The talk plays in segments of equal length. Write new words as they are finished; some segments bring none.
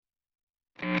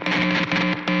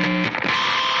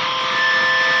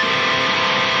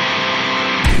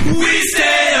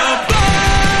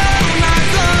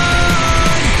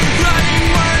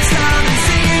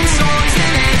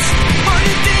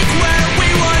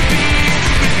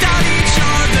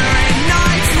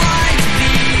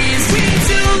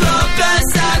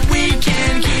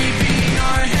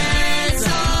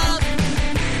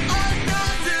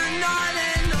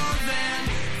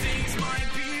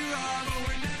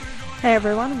Hey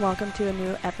everyone, welcome to a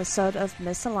new episode of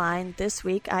Misaligned. This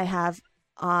week I have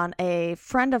on a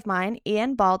friend of mine,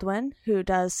 Ian Baldwin, who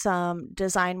does some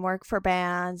design work for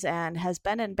bands and has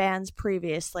been in bands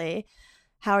previously.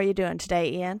 How are you doing today,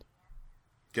 Ian?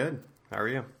 Good. How are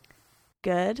you?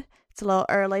 Good. It's a little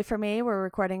early for me. We're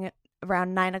recording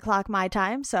around 9 o'clock my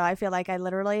time, so I feel like I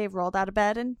literally rolled out of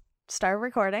bed and started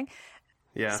recording.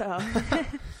 Yeah. So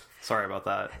Sorry about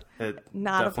that.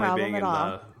 Not a problem being at in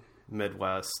all. the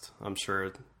Midwest, I'm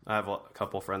sure I have a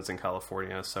couple friends in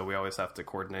California, so we always have to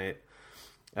coordinate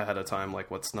ahead of time,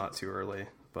 like what's not too early.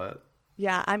 But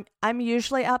Yeah, I'm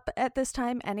usually up at this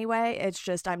time anyway. It's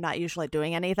just I'm not usually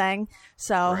doing anything.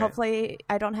 So Right. hopefully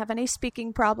I don't have any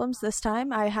speaking problems this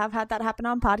time. I have had that happen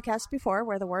on podcasts before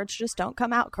where the words just don't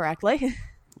come out correctly.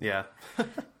 yeah.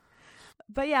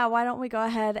 But yeah, why don't we go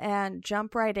ahead and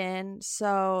jump right in?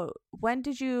 So when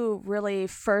did you really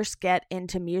first get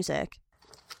into music?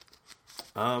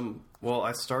 Well,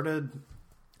 I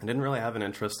didn't really have an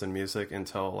interest in music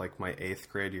until like my 8th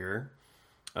grade year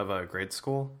of grade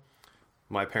school.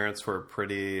 My parents were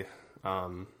pretty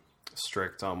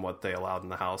strict on what they allowed in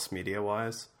the house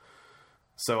media-wise.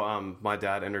 So my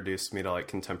dad introduced me to like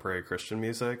contemporary Christian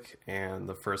music, and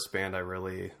the first band I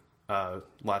really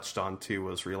latched on to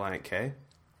was Relient K.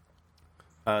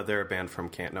 They're a band from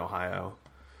Canton, Ohio.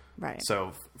 Right.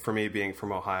 So for me, being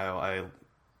from Ohio, I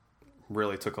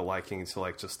really took a liking to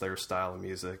like just their style of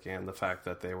music and the fact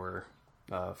that they were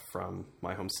from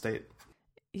my home state.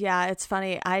 Yeah, it's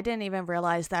funny. I didn't even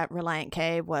realize that Relient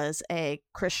K was a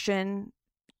Christian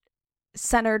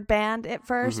centered band at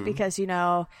first because, you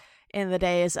know, in the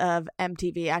days of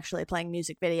MTV actually playing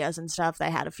music videos and stuff, they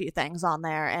had a few things on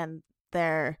there, and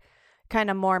their kind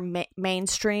of more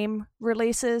mainstream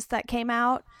releases that came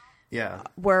out Yeah.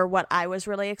 were what I was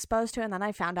really exposed to. And then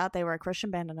I found out they were a Christian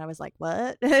band and I was like,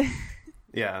 what?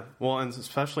 Yeah. Well, and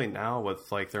especially now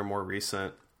with like their more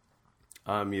recent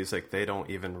music, they don't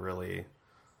even really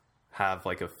have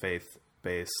like a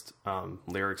faith-based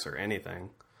lyrics or anything.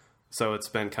 So it's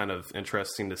been kind of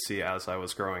interesting to see as I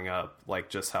was growing up, like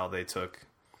just how they took,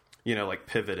 you know, like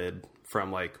pivoted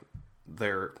from like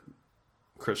their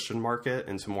Christian market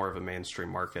into more of a mainstream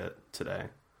market today.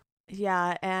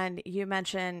 Yeah, and you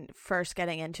mentioned first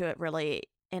getting into it really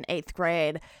in 8th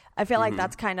grade. I feel like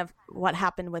that's kind of what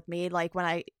happened with me, like when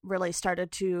I really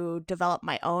started to develop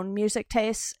my own music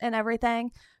tastes and everything,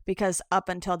 because up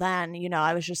until then, you know,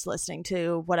 I was just listening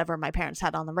to whatever my parents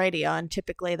had on the radio, and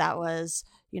typically that was,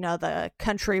 you know, the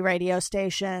country radio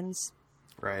stations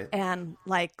Right. and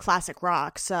like classic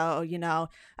rock. So, you know,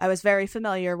 I was very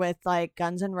familiar with like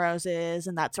Guns N' Roses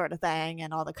and that sort of thing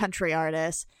and all the country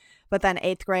artists. But then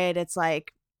 8th grade, it's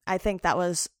like, I think that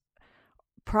was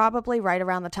probably right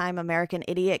around the time American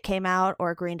Idiot came out,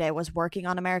 or Green Day was working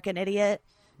on American Idiot.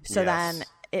 So Yes. then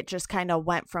it just kind of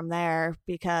went from there,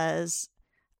 because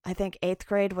I think 8th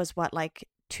grade was what, like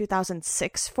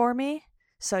 2006 for me.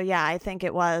 So yeah, I think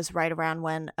it was right around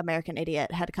when American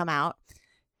Idiot had come out.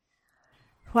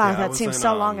 Wow, Yeah, I that was seems in,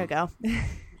 so long ago.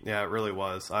 Yeah, it really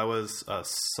was. I was a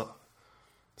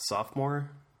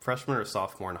freshman or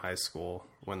sophomore in high school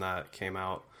when that came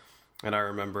out. And I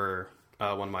remember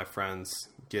one of my friends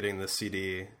getting the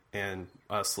CD and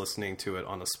us listening to it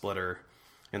on a splitter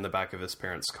in the back of his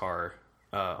parents' car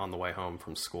on the way home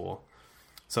from school.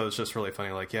 So it's just really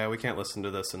funny. Like, yeah, we can't listen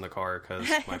to this in the car because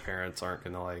my parents aren't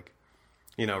going to like,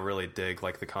 you know, really dig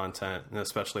like the content, and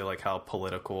especially like how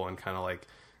political and kind of like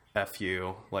F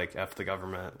you, like F the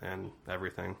government and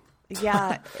everything.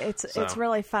 Yeah, it's So- it's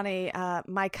really funny.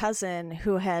 My cousin,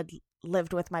 who had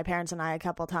lived with my parents and I a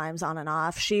couple times on and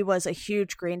off, she was a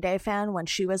huge Green Day fan when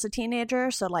she was a teenager.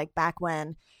 So like back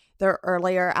when their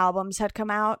earlier albums had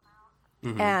come out.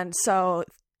 And so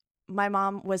my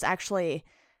mom was actually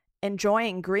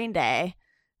enjoying Green Day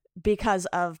because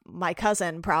of my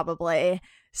cousin, probably.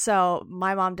 So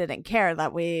my mom didn't care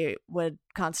that we would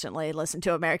constantly listen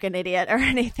to American Idiot or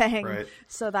anything. Right.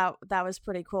 So that was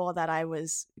pretty cool that I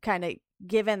was kind of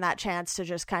given that chance to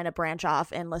just kind of branch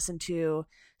off and listen to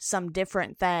some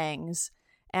different things.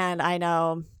 And I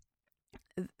know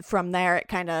from there it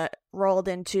kind of rolled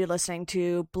into listening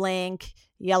to Blink,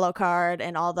 Yellow Card,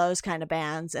 and all those kind of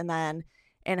bands. And then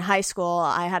in high school,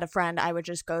 I had a friend I would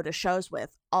just go to shows with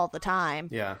all the time.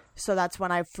 Yeah. So that's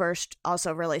when I first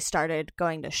also really started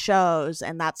going to shows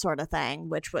and that sort of thing,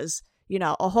 which was, you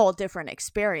know, a whole different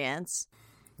experience.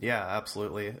 Yeah,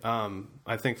 absolutely.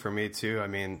 I think for me too, I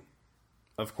mean,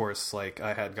 of course, like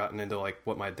I had gotten into like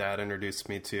what my dad introduced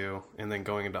me to, and then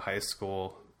going into high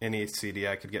school, any CD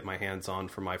I could get my hands on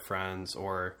from my friends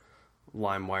or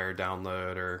LimeWire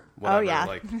download or whatever. Oh, yeah.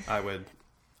 Like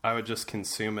I would just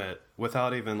consume it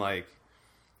without even like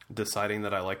deciding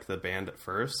that I liked the band at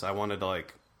first. I wanted to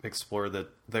like explore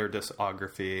their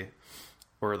discography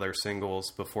or their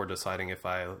singles before deciding if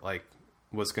I like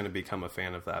was going to become a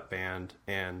fan of that band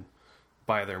and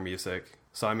buy their music.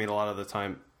 So I mean, a lot of the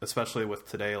time, especially with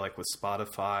today, like with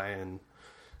Spotify and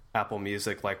Apple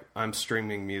Music, like I'm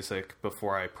streaming music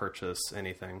before I purchase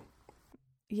anything.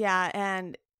 Yeah,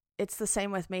 and it's the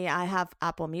same with me. I have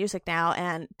Apple Music now,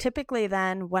 and typically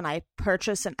then when I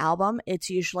purchase an album, it's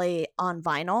usually on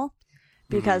vinyl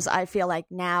because I feel like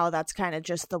now that's kind of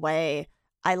just the way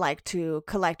I like to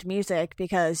collect music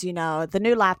because, you know, the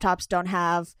new laptops don't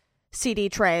have CD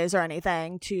trays or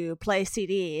anything to play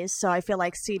CDs. So I feel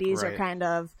like CDs are kind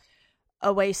of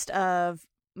a waste of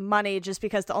money just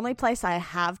because the only place I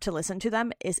have to listen to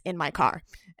them is in my car.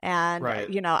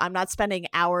 And, you know, I'm not spending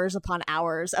hours upon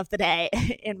hours of the day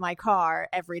in my car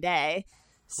every day.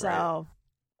 So,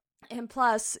 and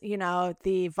plus, you know,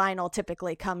 the vinyl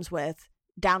typically comes with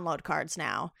download cards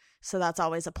now. So that's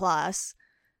always a plus.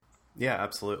 Yeah,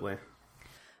 absolutely.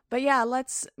 But yeah,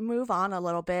 let's move on a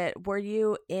little bit. Were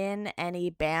you in any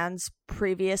bands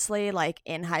previously, like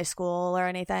in high school or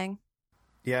anything?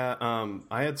 Yeah,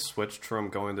 I had switched from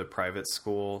going to private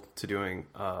school to doing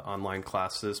online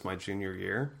classes my junior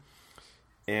year.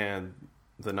 And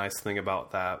the nice thing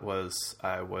about that was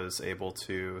I was able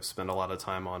to spend a lot of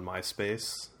time on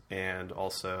MySpace and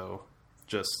also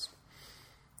just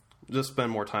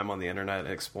spend more time on the internet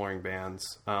exploring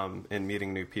bands and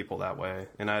meeting new people that way.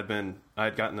 And I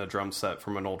had gotten a drum set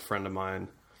from an old friend of mine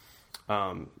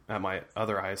at my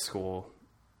other high school,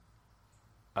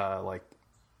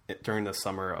 during the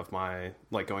summer of my,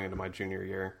 like, going into my junior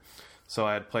year. So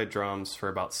I had played drums for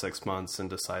about 6 months and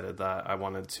decided that I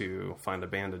wanted to find a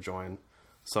band to join.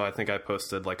 So I think I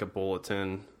posted like a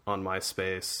bulletin on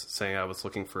MySpace saying I was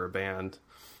looking for a band,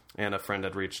 and a friend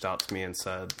had reached out to me and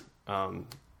said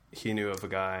he knew of a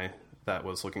guy that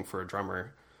was looking for a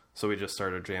drummer. So we just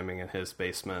started jamming in his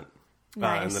basement.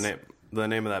 Nice. And the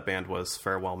name of that band was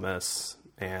Farewell Miss,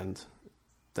 and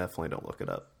definitely don't look it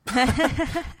up.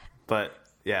 But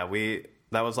yeah,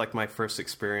 that was like my first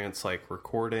experience, like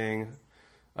recording,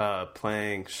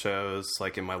 playing shows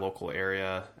like in my local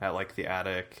area at like the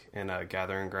Attic and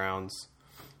Gathering Grounds,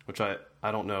 which I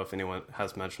don't know if anyone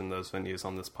has mentioned those venues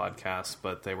on this podcast,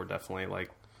 but they were definitely like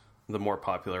the more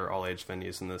popular all age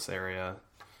venues in this area.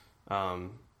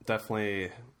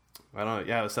 Definitely, I don't know.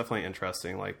 Yeah, it was definitely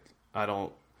interesting. Like, I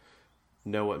don't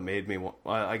know what made me want,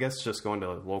 I guess just going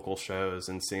to local shows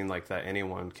and seeing like that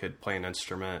anyone could play an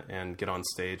instrument and get on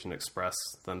stage and express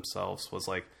themselves was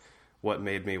like what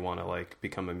made me want to like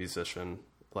become a musician,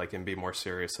 like, and be more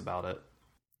serious about it.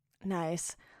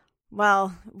 Nice.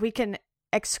 Well, we can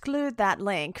exclude that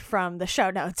link from the show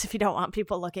notes if you don't want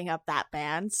people looking up that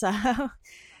band. So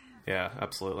yeah,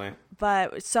 absolutely.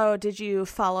 But so did you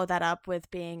follow that up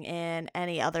with being in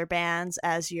any other bands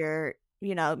as your,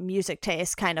 you know, music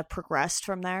taste kind of progressed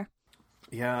from there?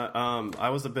 Yeah, I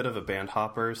was a bit of a band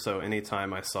hopper, so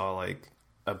anytime I saw like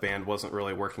a band wasn't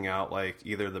really working out, like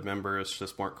either the members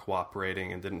just weren't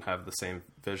cooperating and didn't have the same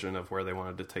vision of where they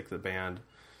wanted to take the band,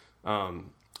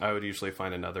 I would usually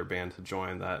find another band to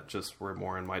join that just were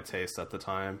more in my taste at the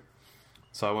time.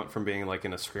 So I went from being like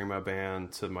in a screamo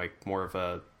band to like more of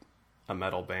a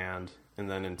metal band,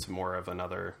 and then into more of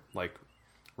another like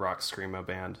rock screamo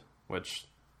band, which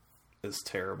is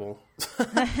terrible.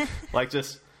 Like,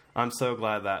 just, I'm so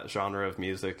glad that genre of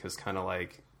music is kind of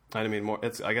like, I mean, more,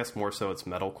 it's, I guess more so it's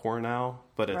metalcore now,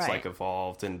 but it's like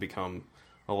evolved and become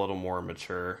a little more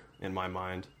mature in my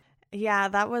mind. Yeah,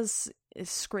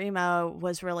 screamo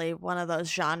was really one of those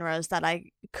genres that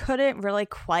I couldn't really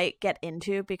quite get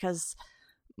into because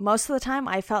most of the time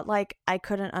I felt like I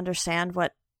couldn't understand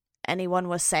what anyone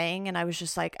was saying, and I was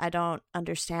just like, I don't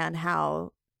understand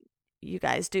how you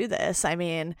guys do this. I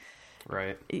mean,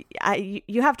 right.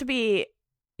 You have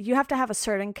to have a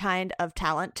certain kind of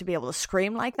talent to be able to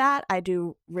scream like that. I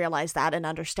do realize that and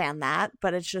understand that,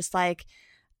 but it's just like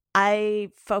I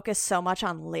focus so much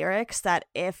on lyrics that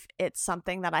if it's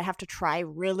something that I have to try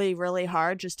really, really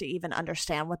hard just to even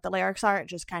understand what the lyrics are, it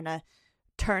just kind of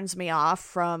turns me off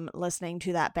from listening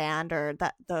to that band or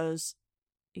those,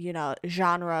 you know,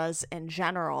 genres in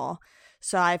general.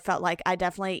 So I felt like I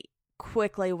definitely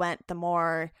quickly went the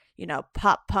more, you know,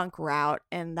 pop punk route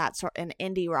and that sort, and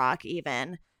indie rock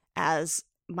even, as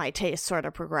my taste sort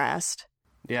of progressed.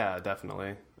 Yeah,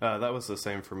 definitely. That was the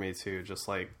same for me too. Just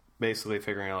like basically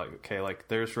figuring out like, okay, like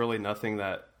there's really nothing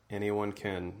that anyone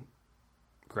can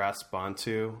grasp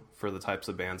onto for the types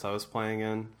of bands I was playing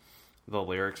in. The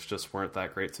lyrics just weren't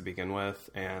that great to begin with,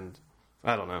 and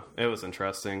I don't know. It was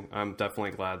interesting. I'm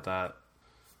definitely glad that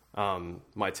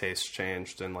my taste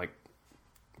changed and like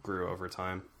grew over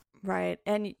time. Right.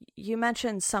 And you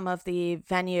mentioned some of the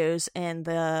venues in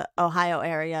the Ohio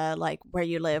area, like where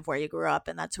you live, where you grew up,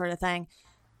 and that sort of thing.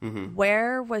 Mm-hmm.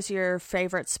 Where was your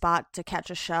favorite spot to catch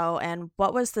a show, and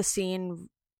what is the scene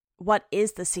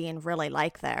really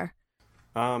like there?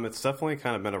 It's definitely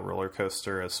kind of been a roller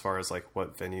coaster as far as like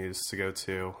what venues to go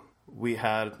to. We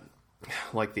had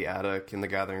like the Attic and the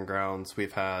Gathering Grounds.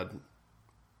 We've had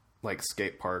like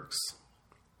skate parks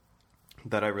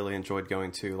that I really enjoyed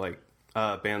going to. Like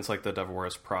bands like the Devil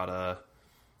Wears Prada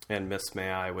and Miss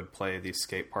May I would play these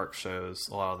skate park shows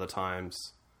a lot of the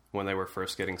times when they were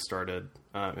first getting started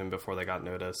and before they got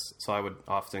noticed. So I would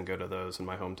often go to those in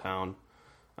my hometown.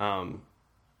 And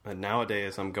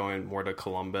nowadays I'm going more to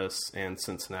Columbus and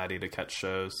Cincinnati to catch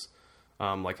shows,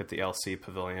 like at the LC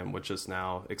Pavilion, which is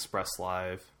now Express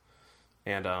Live,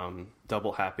 and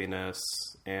Double Happiness,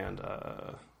 and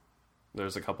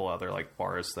there's a couple other like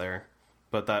bars there.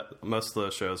 But that most of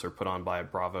those shows are put on by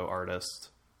Bravo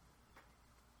Artist,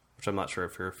 which I'm not sure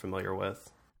if you're familiar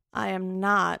with. I am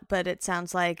not, but it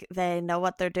sounds like they know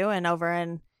what they're doing over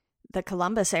in the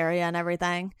Columbus area and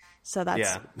everything. So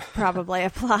that's probably a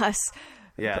plus.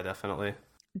 Yeah, definitely.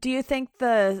 Do you think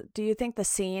the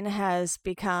scene has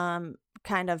become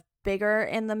kind of bigger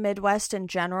in the Midwest in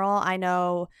general? I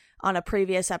know on a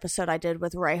previous episode I did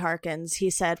with Ray Harkins, he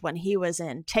said when he was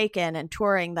in Taken and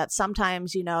touring that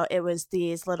sometimes, it was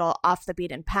these little off the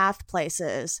beaten path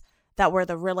places that were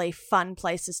the really fun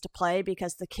places to play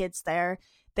because the kids there,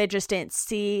 they just didn't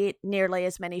see nearly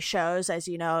as many shows as,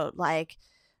 like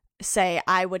say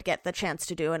I would get the chance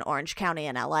to do in Orange County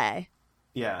in LA.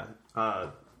 Yeah,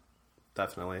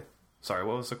 definitely. Sorry,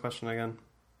 what was the question again?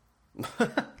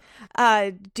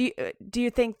 Do you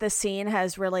think the scene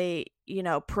has really,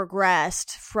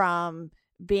 progressed from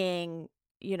being,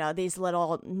 these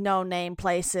little no-name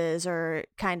places or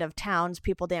kind of towns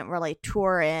people didn't really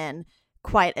tour in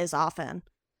quite as often?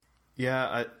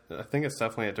 Yeah, I think it's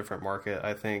definitely a different market.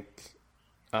 I think,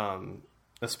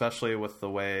 especially with the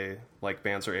way like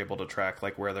bands are able to track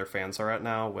like where their fans are at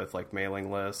now with like mailing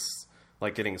lists,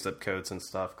 like getting zip codes and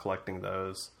stuff, collecting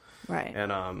those. Right.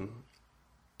 And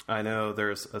I know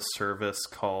there's a service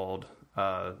called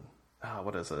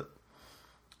what is it?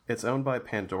 It's owned by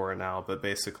Pandora now, but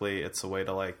basically it's a way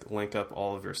to like link up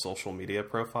all of your social media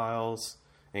profiles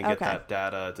and get that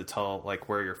data to tell like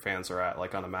where your fans are at,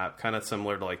 like on a map, kind of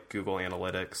similar to like Google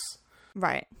Analytics.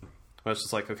 Right. But it's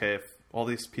just like, okay, if all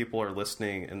these people are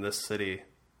listening in this city,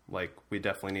 like we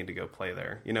definitely need to go play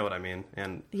there. You know what I mean?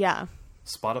 And yeah,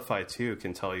 Spotify too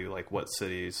can tell you like what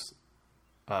cities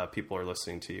people are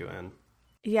listening to you in.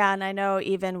 Yeah, and I know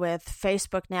even with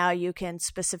Facebook now, you can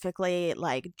specifically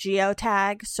like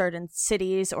geotag certain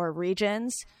cities or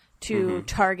regions to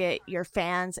target your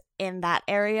fans in that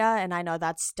area. And I know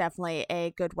that's definitely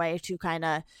a good way to kind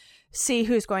of see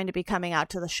who's going to be coming out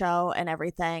to the show and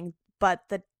everything. But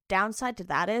the downside to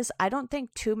that is I don't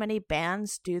think too many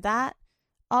bands do that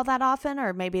all that often,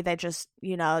 or maybe they just,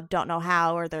 don't know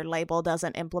how, or their label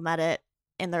doesn't implement it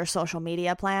in their social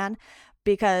media plan.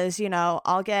 Because,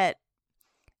 I'll get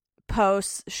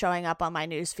posts showing up on my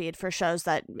newsfeed for shows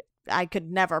that I could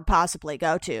never possibly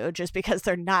go to just because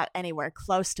they're not anywhere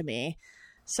close to me.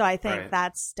 So I think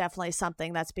that's definitely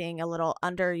something that's being a little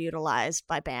underutilized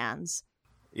by bands.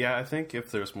 Yeah, I think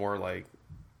if there's more like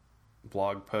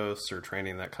blog posts or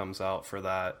training that comes out for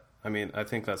that, I mean, I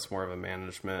think that's more of a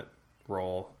management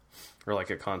role, or like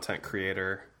a content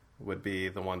creator would be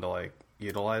the one to like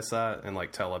utilize that and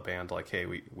like tell a band like, hey,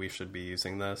 we should be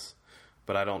using this.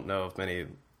 But I don't know of many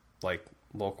like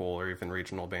local or even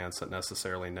regional bands that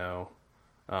necessarily know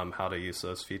how to use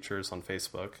those features on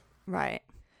Facebook. Right.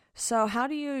 So how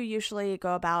do you usually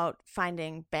go about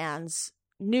finding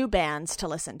new bands to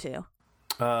listen to?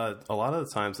 A lot of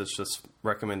the times it's just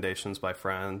recommendations by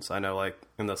friends. I know like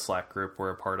in the Slack group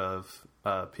we're a part of,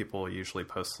 people usually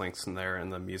post links in there in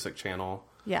the music channel.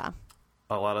 Yeah.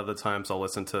 A lot of the times I'll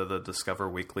listen to the Discover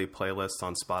Weekly playlist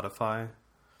on Spotify,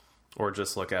 or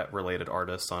just look at related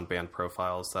artists on band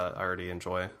profiles that I already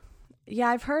enjoy. Yeah,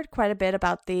 I've heard quite a bit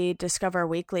about the Discover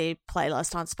Weekly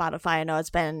playlist on Spotify. I know it's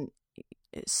been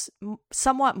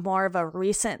somewhat more of a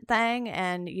recent thing,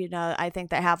 and I think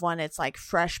they have one, it's like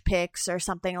Fresh Picks or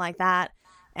something like that.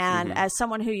 And as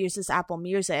someone who uses Apple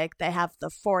Music, they have the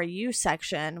For You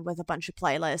section with a bunch of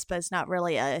playlists, but it's not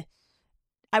really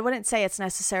I wouldn't say it's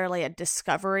necessarily a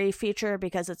discovery feature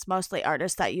because it's mostly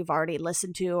artists that you've already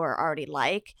listened to or already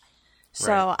like.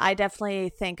 So I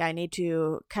definitely think I need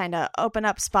to kind of open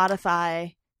up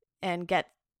Spotify and get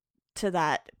to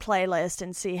that playlist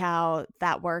and see how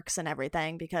that works and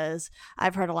everything, because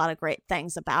I've heard a lot of great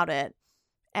things about it.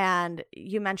 And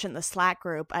you mentioned the Slack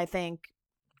group. I think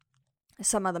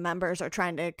some of the members are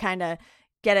trying to kind of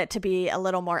get it to be a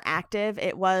little more active.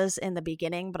 It was in the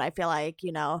beginning, but I feel like,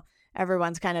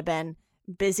 everyone's kind of been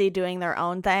busy doing their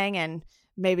own thing and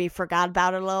maybe forgot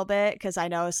about it a little bit, because I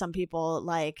know some people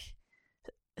like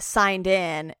signed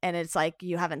in and it's like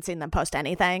you haven't seen them post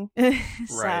anything.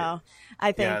 So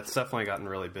I think it's definitely gotten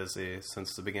really busy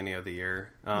since the beginning of the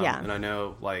year. And I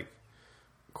know like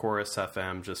Chorus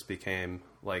FM just became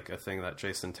like a thing that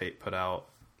Jason Tate put out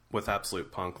with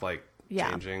Absolute Punk like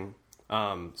changing.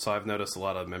 So I've noticed a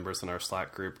lot of members in our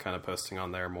Slack group kind of posting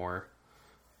on there more.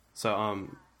 So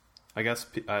I guess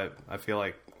I feel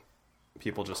like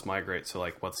people just migrate to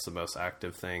like what's the most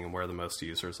active thing and where the most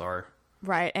users are.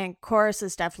 Right. And Chorus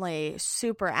is definitely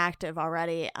super active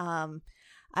already.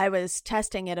 I was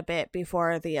testing it a bit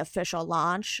before the official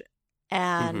launch,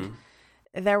 and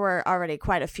there were already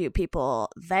quite a few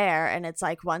people there. And it's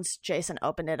like once Jason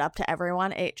opened it up to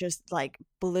everyone, it just like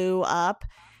blew up.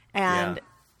 And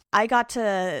I got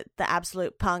to the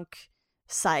Absolute Punk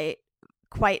site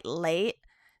quite late.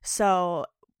 So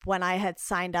when I had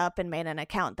signed up and made an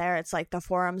account there, it's like the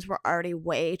forums were already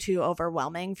way too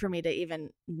overwhelming for me to even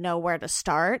know where to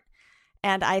start.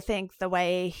 And I think the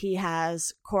way he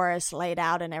has Chorus laid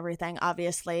out and everything,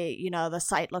 obviously, the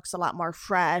site looks a lot more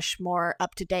fresh, more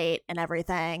up to date and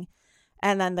everything.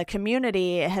 And then the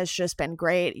community has just been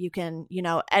great. You can,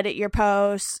 edit your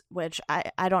posts, which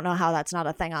I don't know how that's not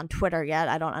a thing on Twitter yet.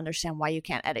 I don't understand why you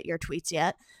can't edit your tweets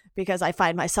yet, because I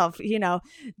find myself,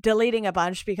 deleting a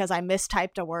bunch because I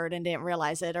mistyped a word and didn't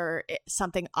realize it, or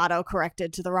something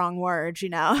auto-corrected to the wrong word,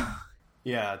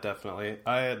 Yeah, definitely.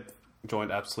 I had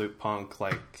joined Absolute Punk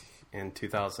like in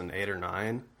 2008 or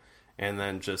 9, and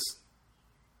then just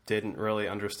didn't really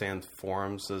understand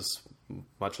forums as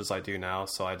much as I do now,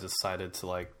 so I decided to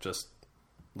like just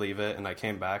leave it, and I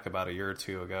came back about a year or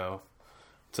two ago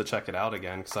to check it out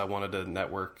again because I wanted to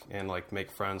network and like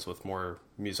make friends with more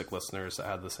music listeners that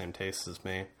had the same tastes as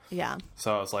me. Yeah.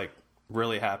 So I was like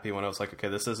really happy when I was like, okay,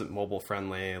 this isn't mobile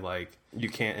friendly, like you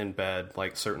can't embed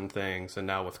like certain things, and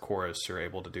now with Chorus you're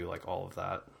able to do like all of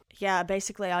that. Yeah,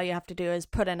 basically all you have to do is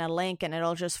put in a link and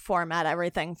it'll just format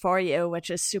everything for you, which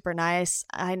is super nice.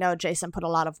 I know Jason put a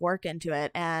lot of work into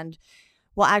it, and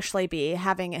we'll actually be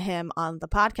having him on the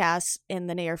podcast in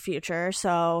the near future.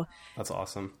 So that's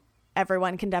awesome.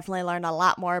 Everyone can definitely learn a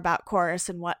lot more about Chorus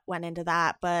and what went into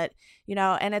that. But,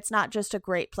 and it's not just a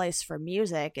great place for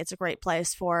music. It's a great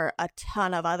place for a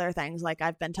ton of other things. Like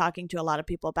I've been talking to a lot of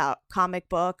people about comic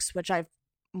books, which I've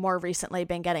more recently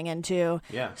been getting into.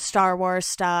 Star Wars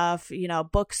stuff,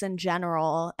 books in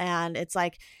general. And it's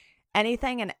like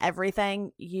anything and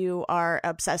everything you are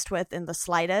obsessed with in the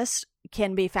slightest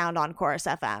can be found on Chorus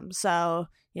FM. So,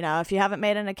 if you haven't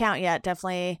made an account yet,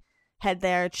 definitely head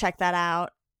there, check that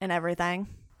out and everything.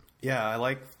 Yeah, I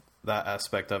like that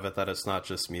aspect of it, that it's not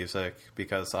just music,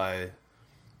 because I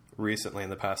recently in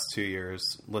the past 2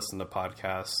 years listened to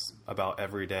podcasts about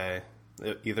every day,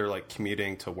 either like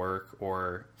commuting to work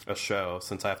or a show,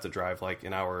 since I have to drive like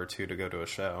an hour or two to go to a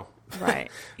show.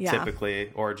 Right. Yeah.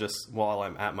 Typically, or just while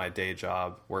I'm at my day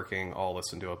job working, I'll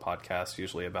listen to a podcast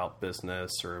usually about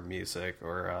business or music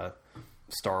or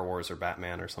Star Wars or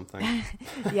Batman or something.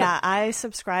 Yeah, I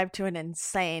subscribe to an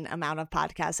insane amount of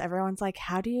podcasts. Everyone's like,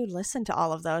 how do you listen to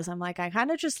all of those? I'm like, I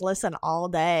kind of just listen all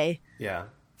day. Yeah.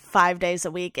 5 days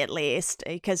a week at least,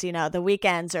 because, the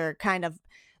weekends are kind of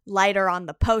lighter on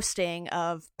the posting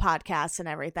of podcasts and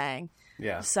everything.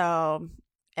 Yeah. So,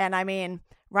 and I mean,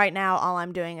 right now, all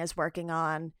I'm doing is working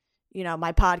on,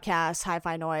 my podcast,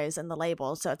 Hi-Fi Noise, and the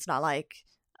label. So it's not like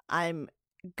I'm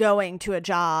going to a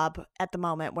job at the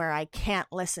moment where I can't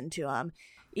listen to them.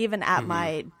 Even at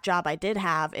my job I did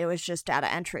have, it was just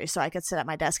data entry, so I could sit at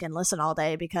my desk and listen all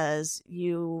day, because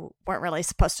you weren't really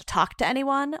supposed to talk to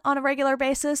anyone on a regular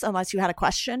basis unless you had a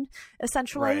question,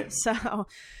 essentially. Right. So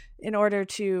in order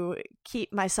to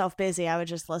keep myself busy, I would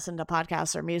just listen to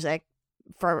podcasts or music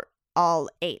for all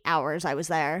 8 hours I was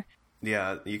there.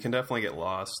 Yeah, you can definitely get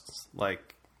lost.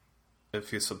 Like,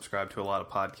 if you subscribe to a lot of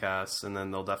podcasts, and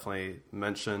then they'll definitely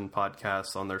mention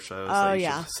podcasts on their shows that you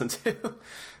should listen to.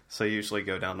 So you usually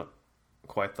go down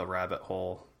quite the rabbit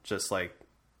hole. Just like,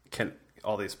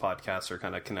 all these podcasts are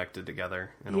kind of connected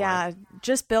together in a way.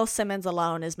 Just Bill Simmons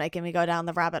alone is making me go down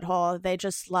the rabbit hole. They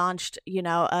just launched,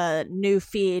 a new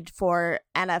feed for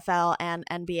NFL and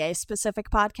NBA specific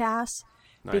podcasts.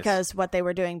 Nice. Because what they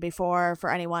were doing before,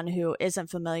 for anyone who isn't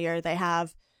familiar, they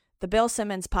have the Bill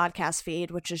Simmons podcast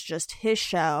feed, which is just his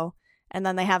show. And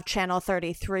then they have Channel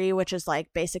 33, which is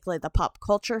like basically the pop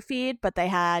culture feed. But they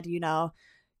had,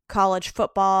 college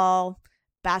football,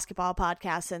 basketball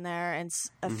podcasts in there, and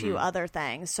a few other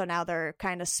things. So now they're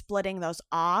kind of splitting those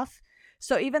off.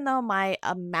 So even though my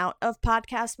amount of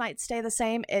podcasts might stay the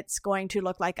same, it's going to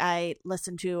look like I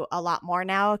listen to a lot more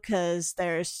now because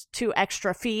there's 2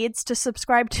 extra feeds to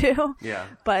subscribe to. Yeah.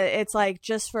 But it's like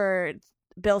just for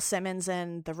Bill Simmons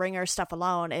and the Ringer stuff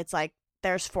alone, it's like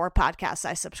there's 4 podcasts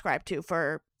I subscribe to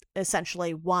for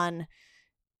essentially one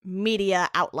media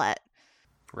outlet.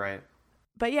 Right.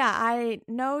 But yeah, I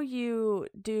know you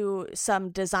do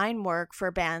some design work for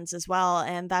bands as well,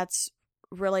 and that's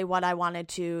really what I wanted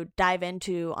to dive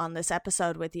into on this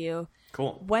episode with you.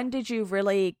 Cool. When did you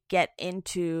really get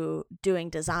into doing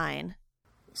design?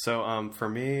 So for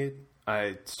me,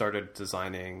 I started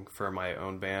designing for my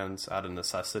own bands out of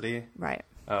necessity. Right.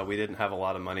 We didn't have a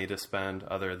lot of money to spend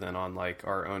other than on like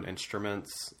our own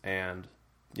instruments, and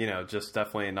just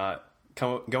definitely not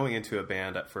going into a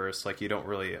band at first. Like you don't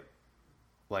really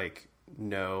like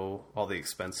know all the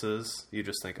expenses. You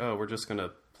just think, oh, we're just going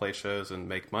to play shows and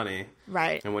make money.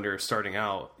 Right. And when you're starting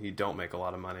out, you don't make a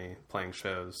lot of money playing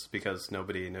shows because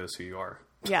nobody knows who you are.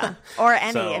 Yeah. Or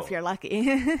any if you're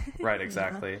lucky. Right,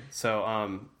 exactly. Yeah.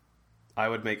 So I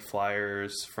would make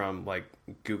flyers from like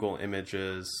Google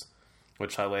Images,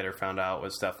 which I later found out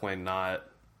was definitely not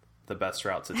the best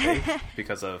route to take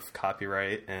because of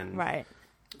copyright and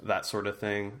that sort of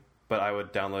thing. But I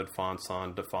would download fonts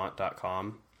on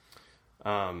dafont.com.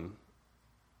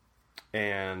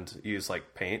 And use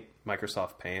like Paint,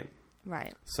 Microsoft Paint.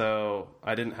 Right. So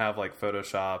I didn't have like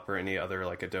Photoshop or any other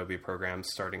like Adobe programs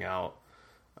starting out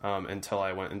until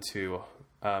I went into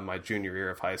my junior year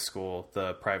of high school.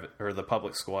 The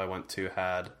public school I went to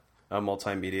had a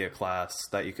multimedia class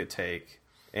that you could take,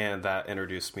 and that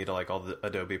introduced me to like all the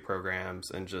Adobe programs,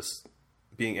 and just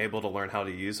being able to learn how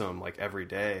to use them like every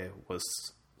day was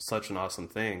such an awesome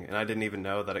thing. And I didn't even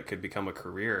know that it could become a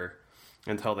career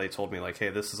until they told me like, hey,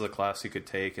 this is a class you could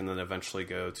take and then eventually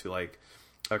go to like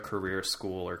a career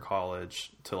school or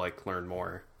college to like learn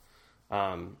more.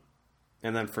 And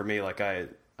then for me, like I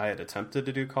had attempted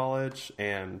to do college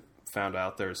and found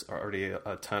out there's already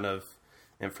a ton of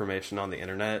information on the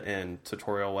internet and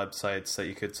tutorial websites that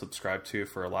you could subscribe to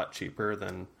for a lot cheaper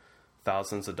than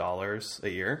thousands of dollars a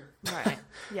year. Right.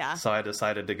 Yeah. So I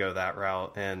decided to go that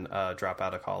route and drop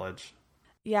out of college.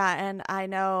 Yeah. And I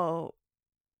know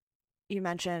you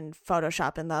mentioned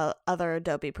Photoshop and the other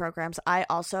Adobe programs. I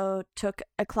also took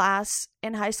a class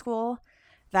in high school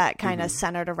that kind of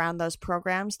centered around those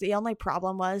programs. The only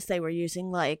problem was they were using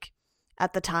like,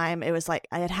 at the time, it was like,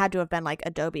 it had to have been like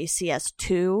Adobe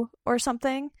CS2 or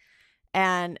something.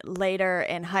 And later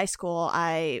in high school,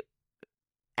 I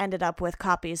ended up with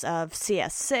copies of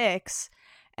CS6,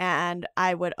 and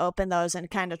I would open those and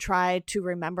kind of try to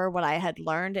remember what I had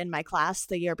learned in my class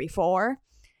the year before.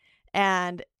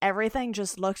 And everything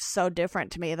just looked so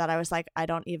different to me that I was like, I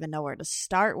don't even know where to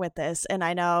start with this. And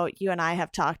I know you and I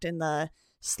have talked in the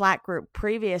Slack group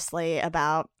previously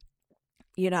about,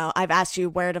 I've asked you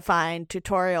where to find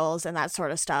tutorials and that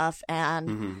sort of stuff.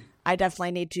 And I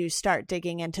definitely need to start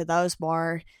digging into those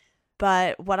more.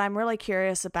 But what I'm really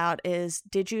curious about is,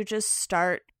 did you just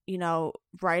start,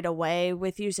 right away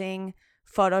with using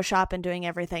Photoshop and doing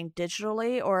everything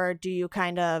digitally, or do you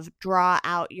kind of draw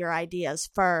out your ideas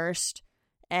first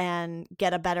and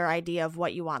get a better idea of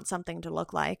what you want something to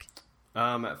look like?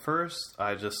 At first,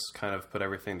 I just kind of put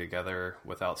everything together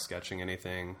without sketching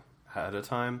anything ahead of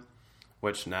time,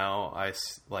 which now I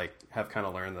have kind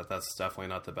of learned that that's definitely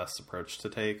not the best approach to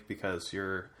take, because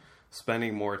you're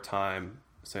spending more time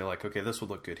saying like, okay, this would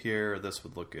look good here, or this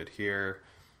would look good here,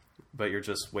 but you're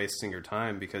just wasting your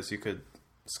time because you could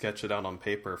sketch it out on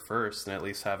paper first and at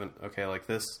least like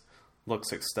this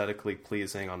looks aesthetically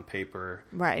pleasing on paper.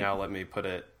 Right. Now let me put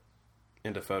it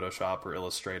into Photoshop or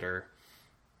Illustrator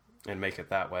and make it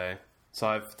that way. So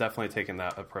I've definitely taken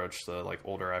that approach the like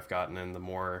older I've gotten, and the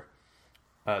more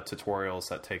tutorials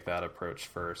that take that approach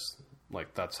first,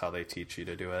 like that's how they teach you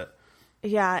to do it.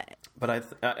 Yeah. But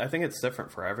I think it's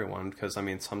different for everyone, because I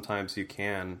mean, sometimes you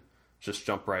can just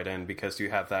jump right in because you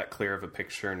have that clear of a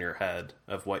picture in your head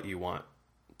of what you want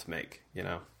to make,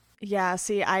 Yeah,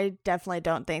 see, I definitely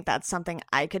don't think that's something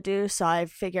I could do. So I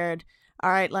figured, all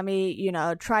right, let me,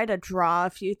 try to draw a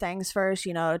few things first,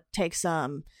 take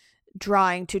some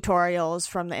drawing tutorials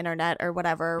from the internet or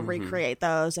whatever, recreate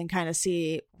those and kind of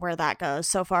see where that goes.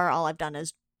 So far, all I've done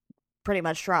is pretty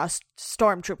much draw a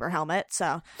stormtrooper helmet.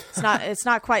 So it's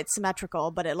not quite symmetrical,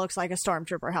 but it looks like a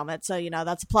stormtrooper helmet. So,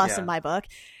 that's a plus in my book.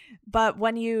 But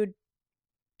when you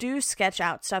do sketch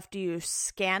out stuff, do you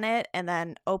scan it and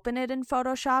then open it in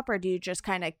Photoshop, or do you just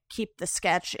kind of keep the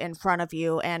sketch in front of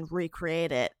you and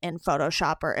recreate it in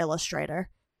Photoshop or Illustrator?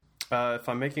 If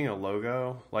I'm making a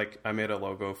logo, like I made a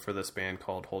logo for this band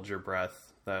called Hold Your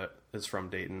Breath that is from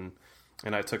Dayton,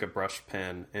 and I took a brush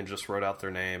pen and just wrote out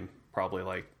their name probably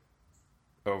like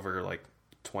over like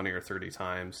 20 or 30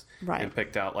 times, right, and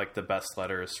picked out like the best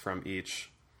letters from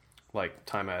each like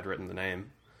time I had written the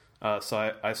name.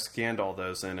 So I scanned all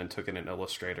those in and took it in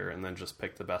Illustrator, and then just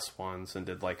picked the best ones and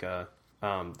did like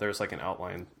there's like an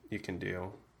outline you can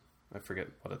do. I forget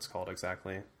what it's called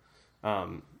exactly.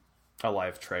 A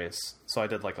live trace. So I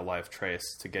did like a live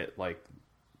trace to get like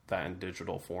that in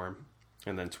digital form,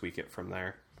 and then tweak it from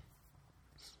there.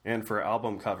 And for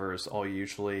album covers, I'll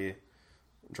usually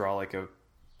draw like a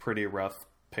pretty rough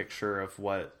picture of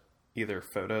what either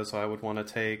photos I would want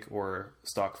to take or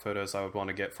stock photos I would want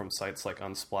to get from sites like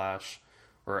Unsplash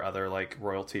or other like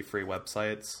royalty-free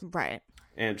websites. right,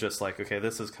 And just like, okay,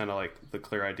 this is kind of like the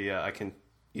clear idea. I can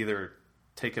either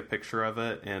take a picture of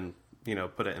it and, you know,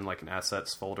 put it in like an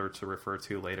assets folder to refer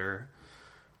to later,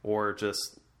 or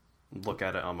just look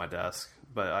at it on my desk.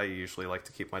 But I usually like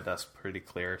to keep my desk pretty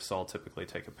clear, so I'll typically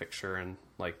take a picture and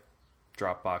like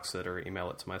Dropbox it or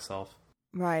email it to myself.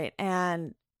 right.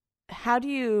 And how do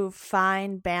you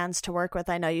find bands to work with?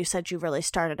 I know you said you really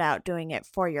started out doing it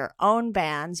for your own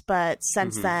bands, but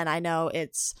since then I know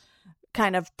it's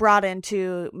kind of brought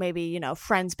into maybe, you know,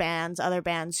 friends' bands, other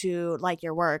bands who like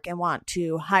your work and want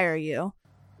to hire you.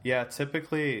 Yeah,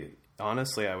 typically,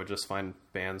 honestly, I would just find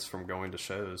bands from going to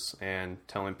shows and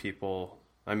telling people,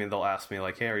 I mean, they'll ask me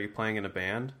like, hey, are you playing in a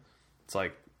band? It's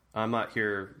like, I'm not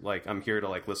here, like, I'm here to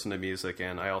like listen to music,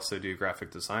 and I also do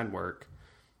graphic design work.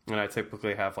 And I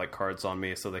typically have like cards on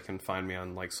me so they can find me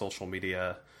on like social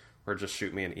media or just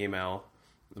shoot me an email.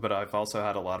 But I've also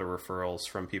had a lot of referrals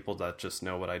from people that just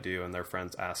know what I do and their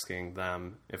friends asking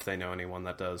them if they know anyone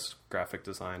that does graphic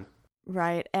design.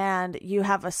 Right. And you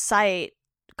have a site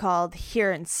called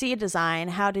Hear and See Design.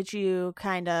 How did you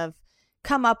kind of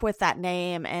come up with that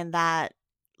name and that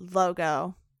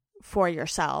logo for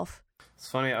yourself? It's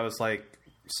funny. I was like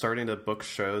starting to book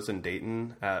shows in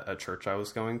Dayton at a church I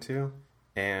was going to,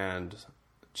 and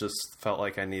just felt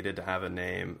like I needed to have a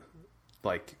name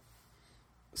like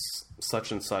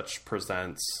such and such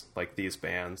presents like these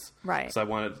bands. Right. So I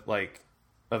wanted like,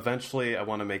 eventually I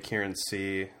want to make Hear and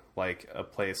See like a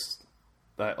place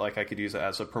that like I could use it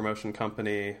as a promotion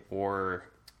company, or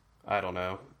I don't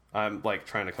know. I'm like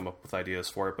trying to come up with ideas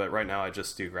for it, but right now I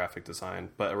just do graphic design.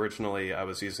 But originally I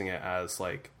was using it as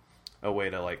like a way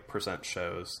to like present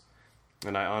shows.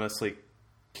 And I honestly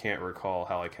can't recall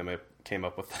how I came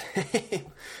up with the name.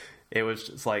 It was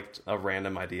just like a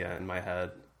random idea in my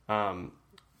head.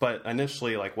 But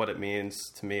initially, like what it means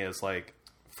to me is like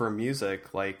for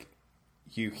music, like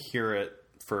you hear it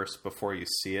first before you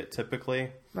see it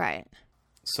typically. Right.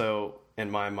 So in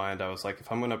my mind, I was like,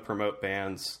 if I'm going to promote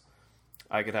bands,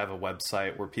 I could have a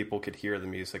website where people could hear the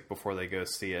music before they go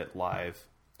see it live.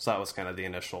 So that was kind of the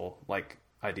initial like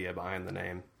idea behind the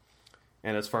name.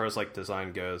 And as far as like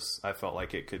design goes, I felt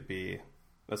like it could be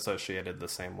associated the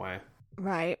same way.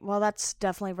 Right. Well, that's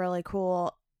definitely really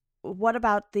cool. What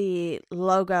about the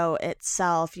logo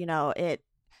itself? You know, it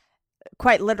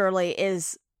quite literally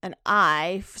is an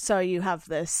eye, so you have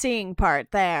the seeing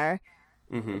part there.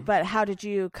 Mm-hmm. But how did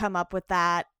you come up with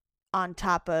that on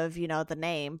top of, you know, the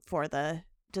name for the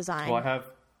design? Well, I have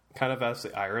kind of as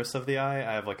the iris of the eye,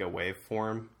 I have like a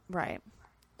waveform. Right.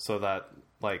 So that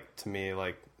like to me,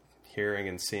 like hearing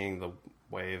and seeing the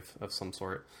wave of some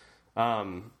sort.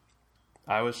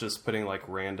 I was just putting like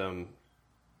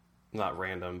not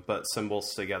random, but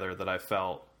symbols together that I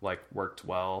felt like worked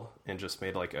well and just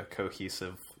made like a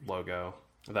cohesive logo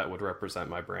that would represent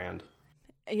my brand.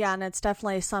 Yeah, and it's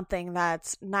definitely something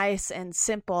that's nice and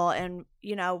simple. And,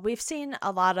 you know, we've seen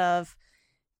a lot of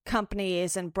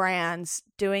companies and brands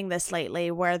doing this lately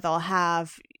where they'll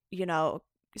have, you know,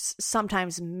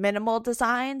 sometimes minimal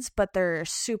designs, but they're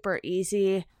super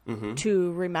easy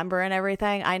to remember and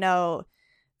everything. I know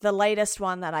the latest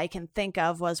one that I can think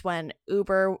of was when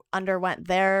Uber underwent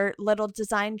their little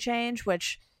design change,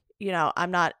 which, you know,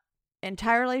 I'm not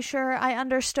entirely sure I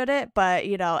understood it, but,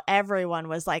 you know, everyone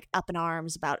was like up in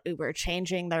arms about Uber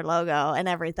changing their logo and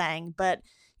everything. But,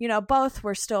 you know, both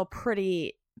were still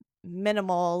pretty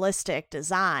minimalistic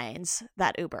designs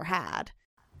that Uber had.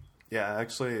 Yeah,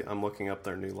 actually, I'm looking up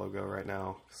their new logo right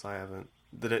now because I haven't.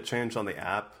 Did it change on the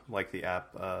app, like the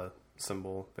app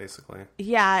symbol, basically?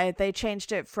 Yeah, they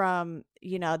changed it from,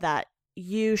 you know, that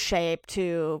U shape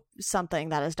to something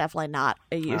that is definitely not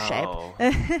a U shape.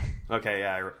 Okay,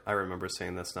 yeah, I remember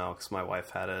seeing this now because my wife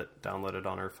had it downloaded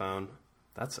on her phone.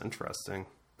 That's interesting.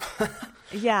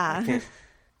 Yeah.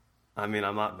 I mean,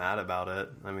 I'm not mad about it.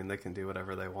 I mean, they can do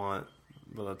whatever they want,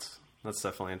 but that's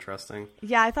definitely interesting.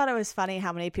 Yeah, I thought it was funny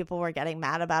how many people were getting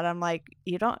mad about it. I'm like,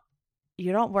 you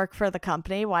don't work for the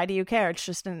company. Why do you care? It's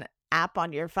just an app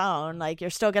on your phone. Like, you're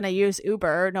still going to use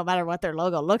Uber no matter what their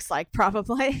logo looks like,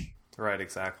 probably. Right,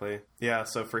 exactly. Yeah,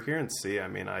 so for Here and See, I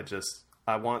mean,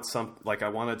 I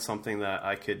wanted something that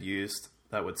I could use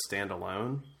that would stand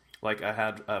alone. Like, I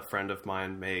had a friend of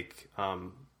mine make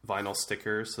vinyl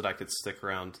stickers that I could stick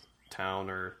around town,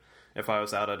 or if I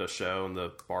was out at a show and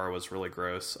the bar was really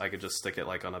gross, I could just stick it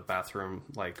like on a bathroom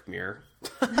like mirror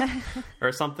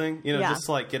or something, you know, just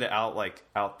to like get it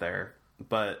out there.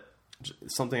 But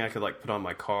something I could like put on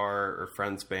my car, or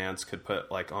friends' bands could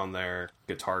put like on their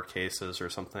guitar cases or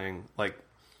something. Like,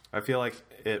 I feel like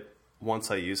once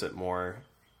I use it more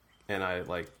and I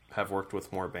like have worked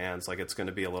with more bands, like it's going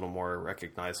to be a little more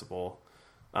recognizable.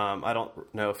 I don't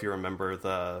know if you remember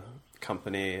the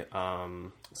company,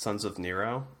 Sons of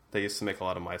Nero. They used to make a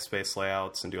lot of MySpace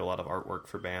layouts and do a lot of artwork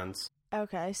for bands.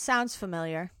 Okay, sounds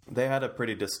familiar. They had a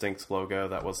pretty distinct logo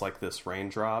that was like this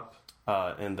raindrop,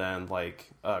 and then like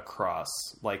a cross,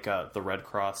 like the Red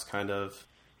Cross kind of,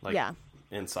 like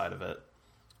inside of it,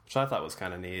 which I thought was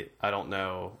kind of neat. I don't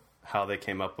know how they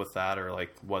came up with that, or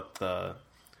like what the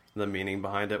meaning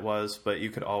behind it was, but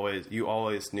you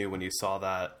always knew when you saw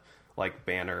that like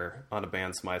banner on a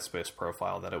band's MySpace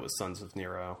profile that it was Sons of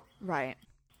Nero. Right.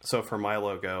 So for my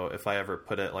logo, if I ever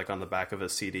put it like on the back of a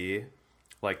CD,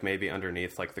 like maybe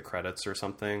underneath like the credits or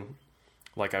something,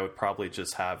 like I would probably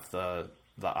just have the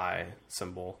eye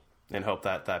symbol and hope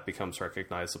that that becomes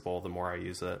recognizable the more I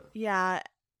use it. Yeah,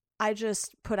 I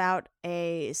just put out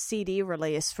a CD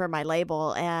release for my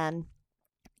label, and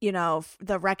you know,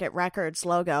 the Wreck-It Records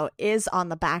logo is on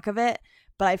the back of it,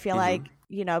 but I feel like,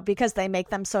 you know, because they make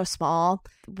them so small,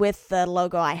 with the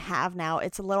logo I have now,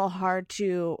 it's a little hard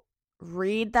to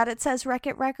read that it says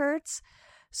Wreck-It Records.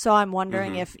 So I'm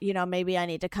wondering if, you know, maybe I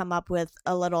need to come up with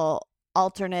a little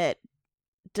alternate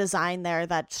design there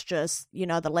that's just, you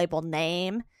know, the label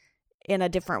name in a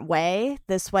different way.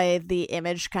 This way the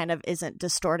image kind of isn't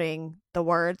distorting the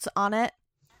words on it.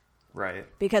 Right.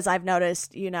 Because I've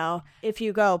noticed, you know, if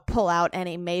you go pull out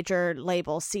any major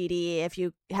label CD, if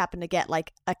you happen to get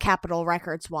like a Capitol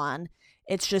Records one,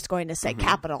 it's just going to say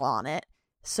Capitol on it.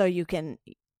 So you can,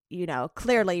 you know,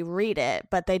 clearly read it,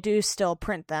 but they do still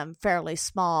print them fairly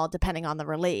small depending on the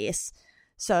release.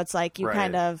 So it's like you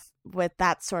kind of, with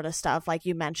that sort of stuff, like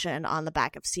you mentioned on the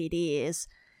back of CDs,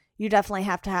 you definitely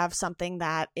have to have something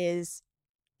that is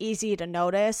easy to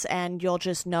notice and you'll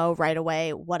just know right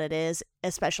away what it is,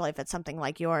 especially if it's something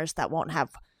like yours that won't have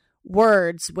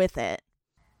words with it.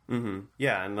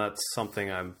 Yeah, and that's something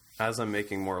as I'm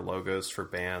making more logos for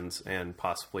bands and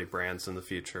possibly brands in the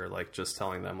future, like just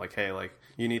telling them like, hey, like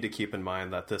you need to keep in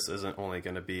mind that this isn't only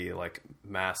going to be like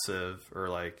massive, or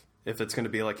like if it's going to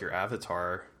be like your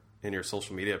avatar in your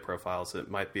social media profiles, it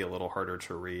might be a little harder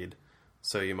to read.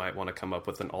 So you might want to come up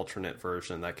with an alternate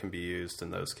version that can be used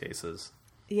in those cases.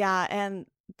 Yeah, and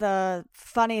the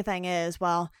funny thing is,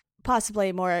 well,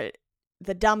 possibly more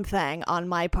the dumb thing on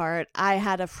my part, I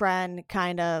had a friend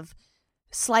kind of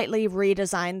slightly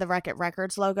redesign the Wreck-It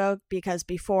Records logo, because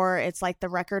before it's like the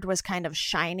record was kind of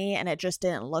shiny and it just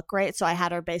didn't look great. So I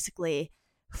had her basically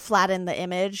flatten the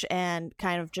image and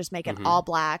kind of just make it all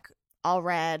black, all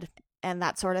red, and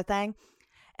that sort of thing.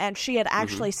 And she had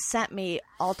actually sent me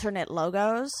alternate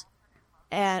logos,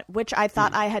 and which I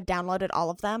thought I had downloaded all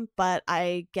of them, but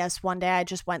I guess one day I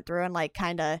just went through and like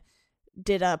kind of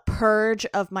did a purge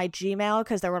of my Gmail,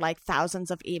 because there were like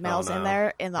thousands of emails in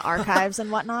there in the archives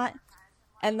and whatnot.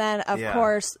 And then of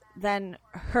course, then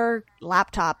her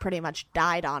laptop pretty much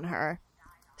died on her.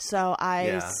 So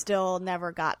I still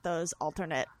never got those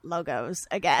alternate logos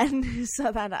again.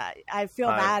 So then I feel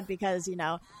bad because, you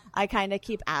know, I kind of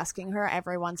keep asking her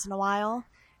every once in a while.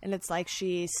 And it's like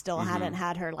she still hadn't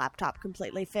had her laptop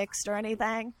completely fixed or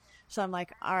anything. So I'm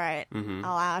like, all right,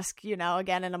 I'll ask, you know,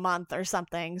 again in a month or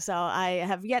something. So I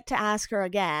have yet to ask her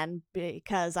again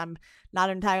because I'm not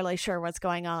entirely sure what's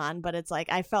going on. But it's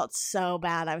like I felt so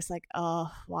bad. I was like, oh,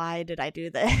 why did I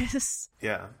do this?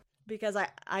 Yeah. Because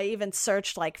I even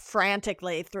searched like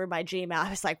frantically through my Gmail. I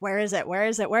was like, where is it? Where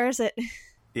is it? Where is it?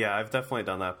 Yeah, I've definitely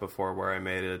done that before, where I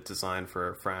made a design for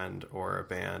a friend or a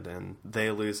band and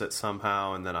they lose it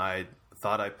somehow, and then I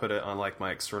thought I put it on like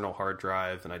my external hard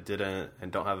drive and I didn't, and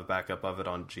don't have a backup of it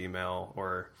on Gmail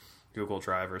or Google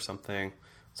Drive or something.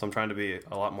 So I'm trying to be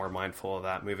a lot more mindful of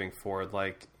that moving forward.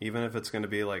 Like, even if it's going to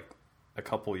be like a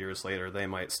couple years later, they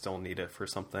might still need it for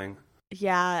something.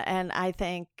 Yeah, and I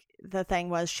think the thing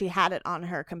was she had it on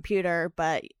her computer,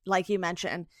 but like you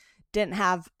mentioned, didn't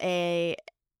have an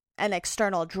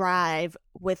external drive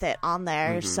with it on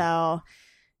there. So,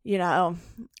 you know,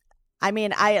 I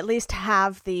mean, I at least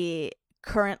have the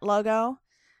current logo,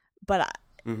 but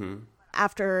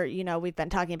after, we've been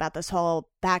talking about this whole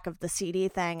back of the CD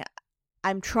thing,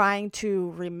 I'm trying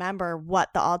to remember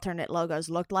what the alternate logos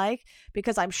looked like,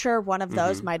 because I'm sure one of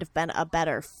those might have been a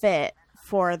better fit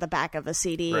for the back of a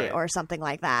CD or something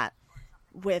like that,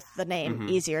 with the name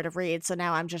easier to read. So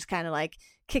now I'm just kind of like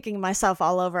kicking myself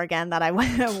all over again that I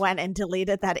went and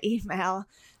deleted that email.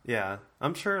 Yeah,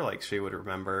 I'm sure like she would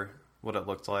remember what it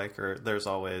looked like, or there's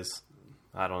always,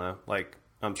 I don't know, like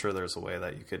I'm sure there's a way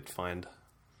that you could find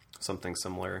something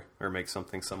similar or make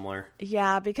something similar.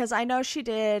 Yeah, because I know she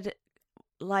did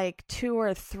like 2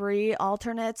 or 3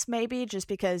 alternates maybe, just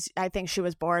because I think she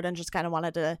was bored and just kind of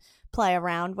wanted to play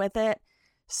around with it.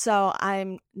 So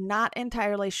I'm not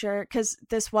entirely sure, because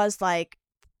this was like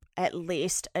at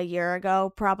least a year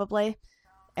ago probably,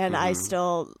 and I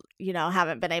still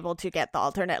haven't been able to get the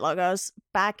alternate logos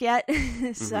back yet.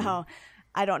 So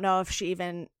I don't know if she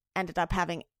even ended up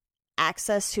having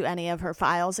access to any of her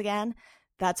files again.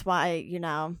 That's why,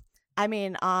 I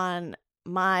mean, on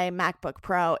my MacBook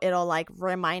Pro, it'll like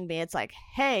remind me, it's like,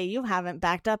 hey, you haven't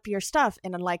backed up your stuff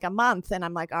in like a month, and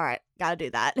I'm like, all right, gotta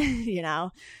do that.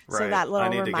 So that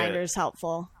little reminder is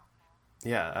helpful.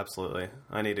 Yeah, absolutely.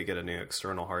 I need to get a new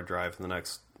external hard drive in the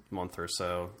next month or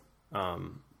so.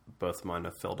 Both of mine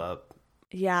have filled up.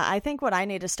 Yeah, I think what I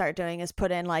need to start doing is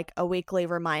put in like a weekly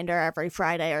reminder every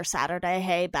Friday or Saturday,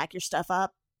 hey, back your stuff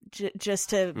up,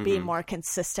 just to be more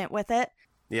consistent with it.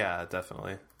 Yeah,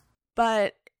 definitely.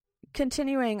 But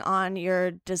continuing on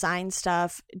your design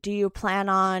stuff, do you plan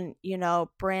on,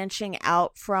 branching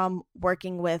out from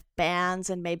working with bands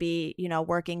and maybe,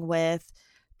 working with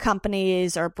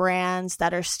companies or brands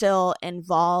that are still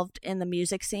involved in the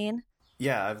music scene?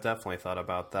 Yeah, I've definitely thought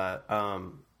about that.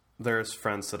 There's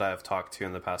friends that I've talked to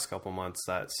in the past couple months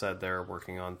that said they're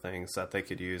working on things that they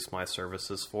could use my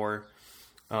services for.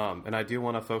 And I do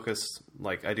want to focus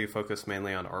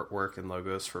mainly on artwork and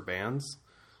logos for bands.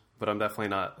 But I'm definitely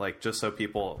not just so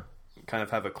people kind of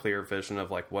have a clear vision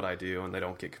of like what I do and they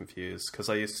don't get confused. Because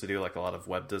I used to do like a lot of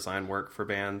web design work for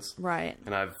bands. Right.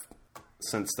 And I've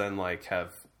since then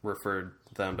have referred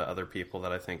them to other people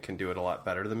that I think can do it a lot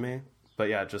better than me. But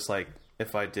yeah, just like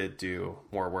if I did do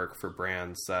more work for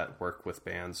brands that work with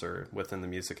bands or within the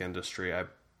music industry, I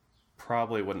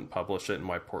probably wouldn't publish it in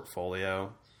my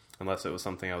portfolio unless it was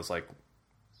something I was like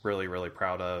really, really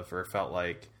proud of or felt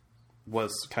like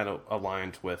was kind of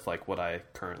aligned with like what I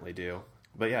currently do.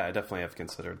 But yeah, I definitely have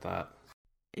considered that.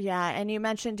 Yeah, and you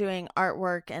mentioned doing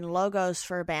artwork and logos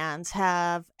for bands.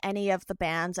 Have any of the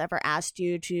bands ever asked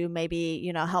you to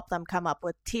maybe, help them come up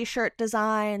with t-shirt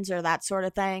designs or that sort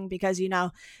of thing? Because,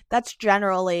 that's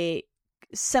generally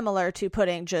similar to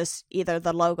putting just either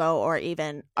the logo or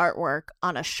even artwork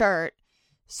on a shirt.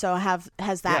 So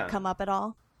has that come up at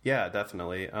all? Yeah,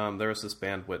 definitely. There was this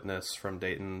band Witness from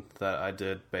Dayton that I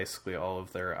did basically all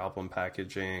of their album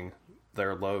packaging,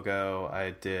 their logo.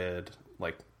 I did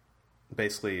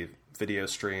basically video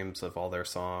streams of all their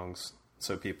songs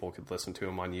so people could listen to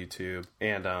them on YouTube.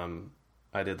 And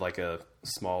I did a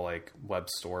small web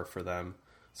store for them.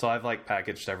 So I've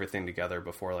packaged everything together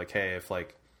before, hey,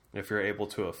 if you're able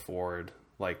to afford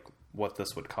what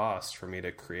this would cost for me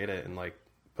to create it and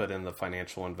put in the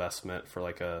financial investment for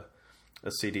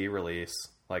a CD release,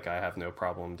 I have no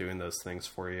problem doing those things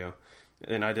for you.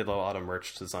 And I did a lot of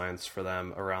merch designs for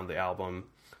them around the album.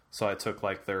 So I took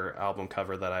their album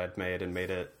cover that I had made and made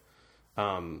it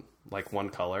one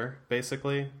color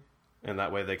basically. And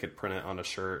that way they could print it on a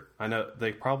shirt. I know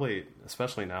they probably,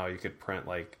 especially now, you could print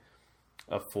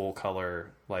a full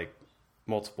color,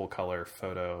 multiple color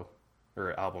photo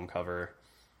or album cover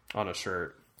on a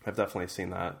shirt. I've definitely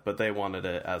seen that, but they wanted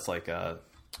it as a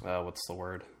what's the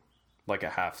word? A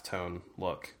halftone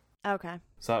look. Okay.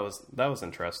 So that was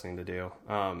interesting to do.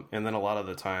 And then a lot of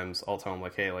the times I'll tell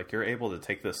them hey, you're able to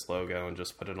take this logo and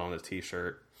just put it on a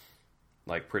t-shirt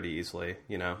pretty easily,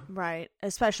 Right.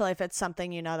 Especially if it's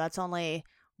something, that's only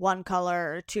one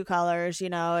color or 2 colors,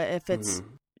 if it's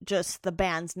just the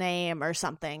band's name or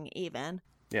something even.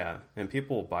 Yeah. And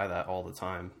people buy that all the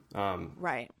time.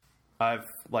 Right. I've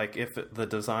if the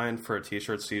design for a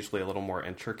t-shirt's usually a little more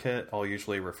intricate, I'll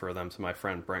usually refer them to my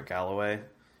friend Brent Galloway.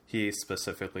 He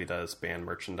specifically does band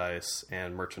merchandise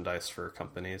and merchandise for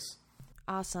companies.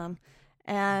 Awesome.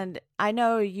 And I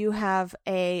know you have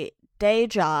a day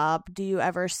job. Do you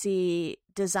ever see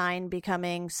design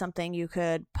becoming something you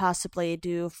could possibly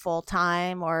do full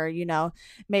time, or,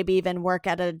 maybe even work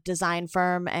at a design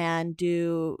firm and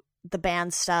do the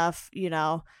band stuff,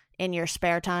 in your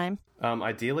spare time?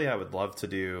 Ideally, I would love to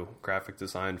do graphic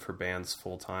design for bands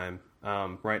full time.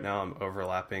 Right now, I'm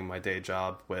overlapping my day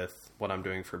job with what I'm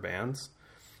doing for bands.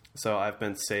 So I've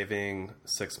been saving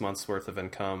 6 months worth of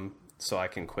income so I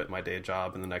can quit my day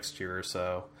job in the next year or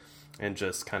so and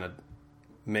just kind of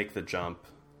make the jump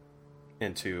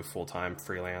into full-time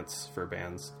freelance for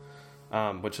bands,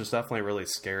 which is definitely really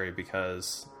scary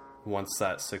because once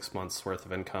that 6 months worth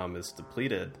of income is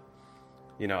depleted,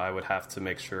 you know, I would have to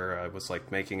make sure I was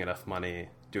like making enough money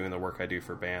doing the work I do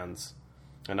for bands,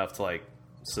 enough to like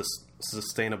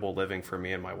sustainable living for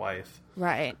me and my wife.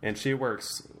 Right. And she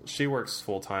works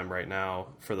full time right now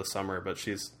for the summer, but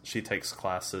she takes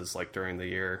classes like during the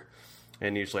year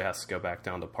and usually has to go back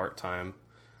down to part time.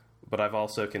 But I've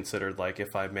also considered like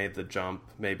if I made the jump,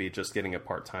 maybe just getting a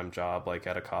part-time job like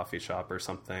at a coffee shop or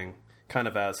something, kind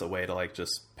of as a way to like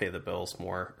just pay the bills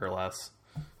more or less.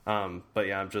 But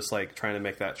yeah, I'm just like trying to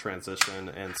make that transition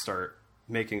and start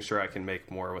making sure I can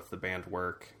make more with the band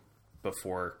work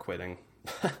before quitting.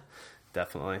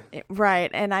 Definitely. Right.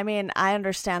 And I mean, I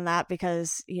understand that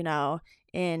because, you know,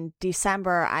 in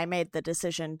December, I made the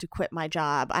decision to quit my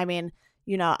job. I mean,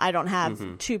 you know, I don't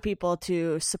have two people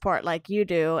to support like you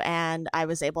do. And I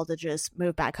was able to just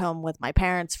move back home with my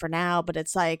parents for now. But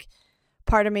it's like,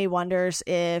 part of me wonders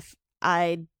if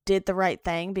I did the right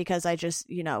thing because I just,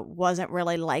 you know, wasn't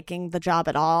really liking the job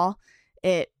at all.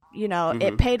 It, you know,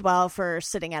 it paid well for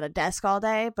sitting at a desk all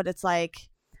day, but it's like,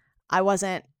 I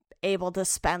wasn't able to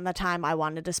spend the time I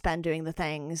wanted to spend doing the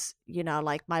things, you know,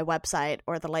 like my website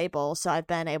or the label. So I've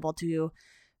been able to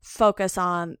focus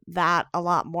on that a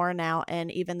lot more now.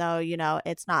 And even though, you know,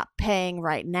 it's not paying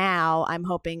right now, I'm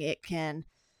hoping it can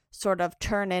sort of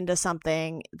turn into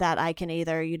something that I can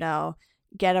either, you know,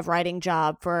 get a writing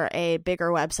job for a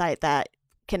bigger website that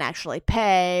can actually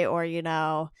pay, or, you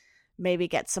know, maybe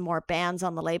get some more bands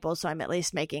on the label so I'm at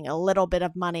least making a little bit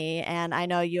of money. And I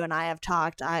know you and I have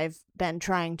talked, I've been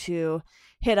trying to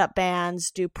hit up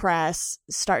bands, do press,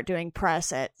 start doing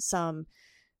press at some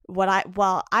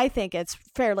I think it's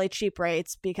fairly cheap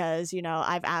rates because, you know,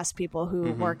 I've asked people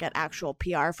who work at actual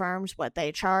PR firms what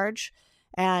they charge.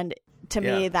 And to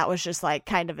me, that was just like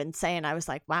kind of insane. I was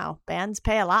like, wow, bands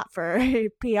pay a lot for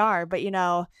PR. But, you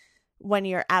know, when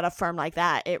you're at a firm like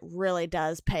that, it really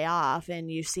does pay off.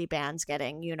 And you see bands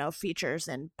getting, you know, features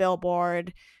in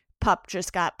Billboard. Pup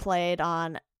just got played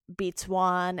on Beats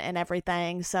One and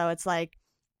everything. So it's like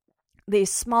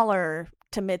these smaller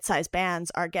to mid-sized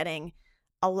bands are getting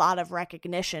a lot of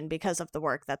recognition because of the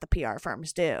work that the PR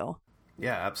firms do.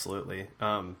 Yeah, absolutely.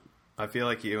 I feel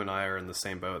like you and I are in the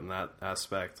same boat in that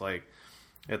aspect. Like,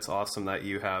 it's awesome that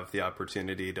you have the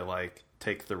opportunity to like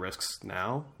take the risks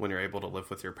now when you're able to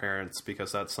live with your parents,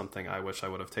 because that's something I wish I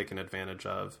would have taken advantage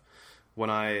of.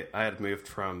 When I had moved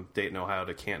from Dayton, Ohio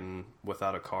to Canton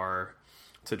without a car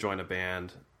to join a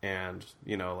band, and,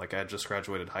 you know, like I had just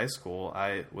graduated high school,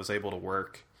 I was able to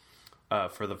work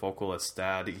for the vocalist's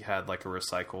dad. He had like a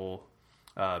recycle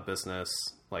business,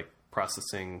 like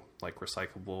processing like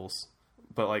recyclables.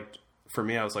 But like for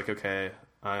me, I was like, okay,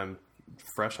 I'm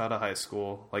fresh out of high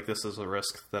school. Like, this is a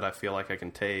risk that I feel like I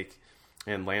can take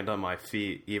and land on my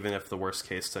feet, even if the worst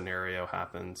case scenario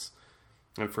happens.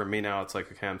 And for me now, it's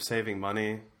like, okay, I'm saving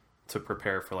money to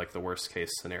prepare for like the worst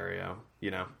case scenario,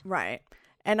 you know? Right.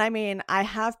 And I mean, I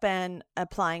have been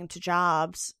applying to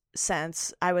jobs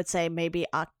since I would say maybe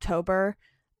October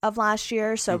of last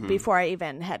year. So before I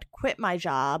even had quit my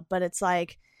job. But it's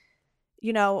like,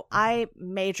 you know, I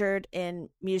majored in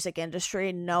music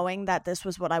industry knowing that this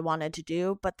was what I wanted to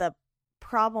do. But the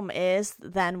problem is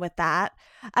then with that,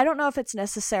 I don't know if it's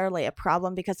necessarily a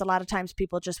problem, because a lot of times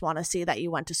people just want to see that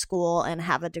you went to school and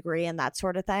have a degree and that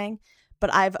sort of thing.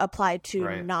 But I've applied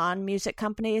to non-music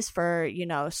companies for, you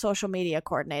know, social media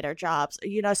coordinator jobs,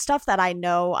 you know, stuff that I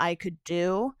know I could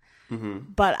do.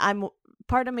 But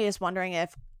part of me is wondering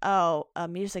if, oh, a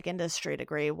music industry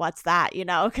degree, what's that? You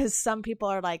know, because some people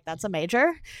are like, that's a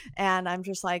major. And I'm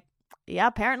just like, yeah,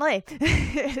 apparently,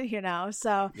 you know,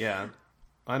 so. Yeah.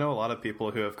 I know a lot of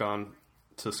people who have gone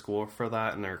to school for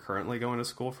that and they're currently going to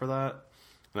school for that.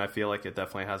 And I feel like it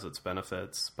definitely has its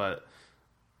benefits. But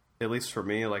at least for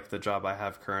me, like the job I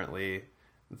have currently,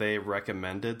 they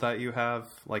recommended that you have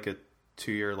like a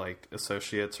 2-year like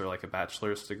associate's or like a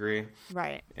bachelor's degree.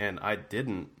 Right. And I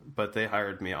didn't, but they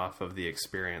hired me off of the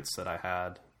experience that I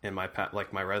had in my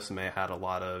like my resume had a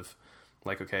lot of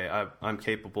like, okay, I'm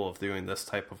capable of doing this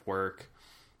type of work.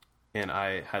 And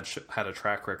I had a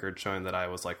track record showing that I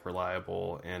was like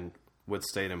reliable and would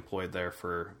stay employed there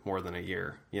for more than a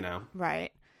year, you know?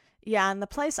 Right. Yeah. And the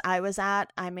place I was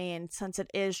at, I mean, since it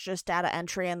is just data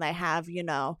entry and they have, you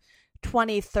know,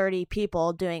 20, 30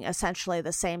 people doing essentially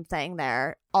the same thing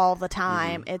there all the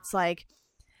time. It's like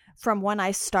from when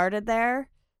I started there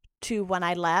to when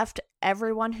I left,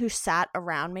 everyone who sat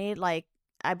around me, like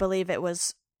I believe it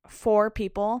was 4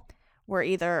 people were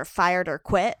either fired or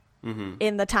quit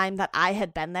in the time that I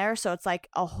had been there. So it's like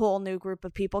a whole new group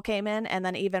of people came in, and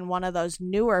then even one of those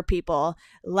newer people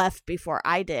left before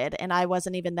I did, and I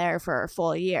wasn't even there for a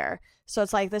full year. So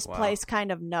it's like this place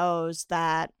kind of knows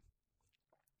that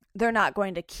they're not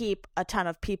going to keep a ton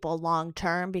of people long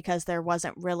term because there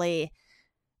wasn't really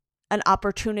an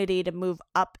opportunity to move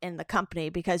up in the company,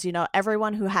 because, you know,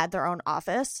 everyone who had their own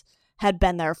office had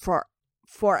been there for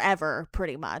forever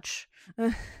pretty much.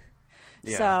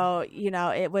 Yeah. So, you know,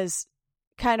 it was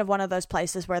kind of one of those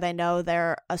places where they know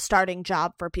they're a starting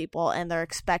job for people and they're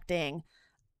expecting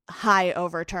high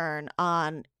overturn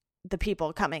on the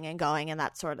people coming and going and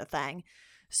that sort of thing.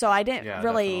 So I didn't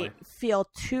really feel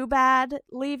too bad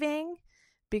leaving,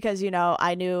 because, you know,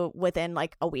 I knew within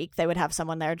like a week they would have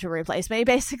someone there to replace me,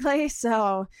 basically.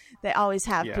 So they always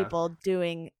have people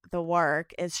doing the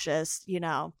work. It's just, you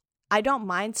know, I don't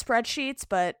mind spreadsheets,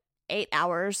 but 8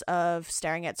 hours of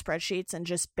staring at spreadsheets and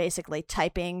just basically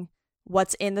typing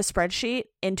what's in the spreadsheet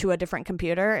into a different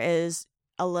computer is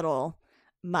a little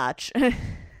much.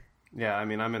 Yeah, I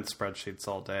mean, I'm in spreadsheets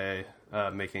all day,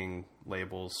 making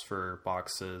labels for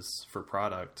boxes for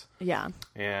product. Yeah.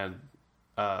 And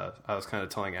I was kind of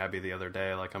telling Abby the other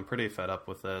day, like, I'm pretty fed up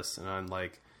with this, and I'm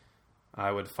like,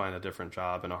 I would find a different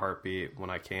job in a heartbeat when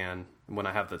I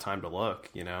have the time to look,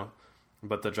 you know?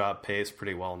 But the job pays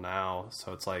pretty well now,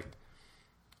 so it's like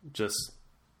just,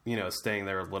 you know, staying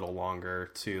there a little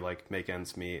longer to like make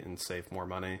ends meet and save more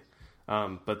money.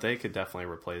 But they could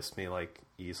definitely replace me like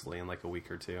easily in like a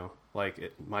week or two.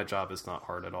 Like my job is not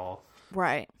hard at all.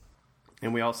 Right.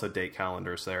 And we also date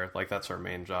calendars there. Like that's our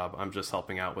main job. I'm just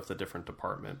helping out with a different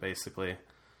department basically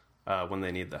when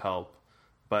they need the help.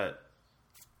 But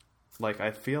like,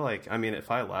 I feel like, I mean, if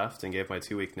I left and gave my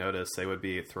 2-week notice, they would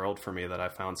be thrilled for me that I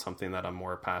found something that I'm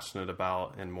more passionate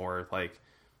about and more like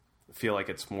feel like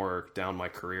it's more down my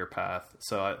career path.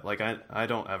 So I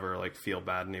don't ever like feel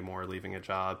bad anymore leaving a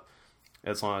job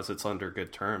as long as it's under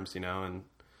good terms, you know, and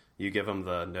you give them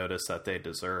the notice that they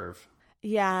deserve.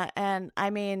 Yeah. And I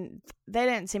mean, they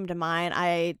didn't seem to mind.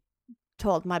 I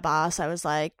told my boss, I was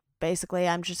like, basically,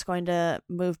 I'm just going to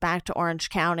move back to Orange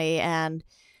County. And,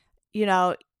 you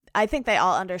know, I think they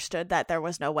all understood that there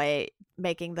was no way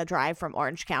making the drive from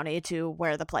Orange County to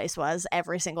where the place was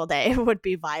every single day would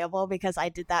be viable, because I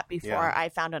did that before I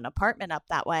found an apartment up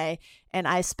that way. And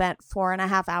I spent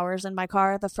 4.5 hours in my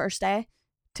car the first day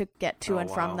to get to and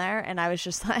from there. And I was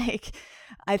just like,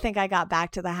 I think I got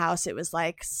back to the house. It was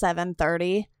like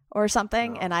 7:30 or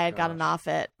something. And I had gotten off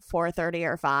at 4:30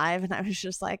 or 5. And I was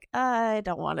just like, I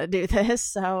don't want to do this.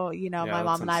 So, you know, my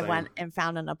mom and I went and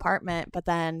found an apartment. But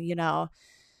then, you know,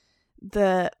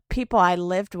 the people I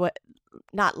lived with,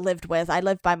 I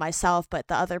lived by myself, but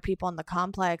the other people in the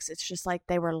complex, it's just like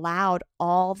they were loud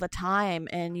all the time.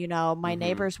 And, you know, my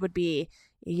neighbors would be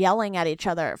yelling at each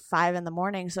other at 5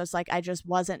 a.m. So it's like I just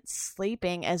wasn't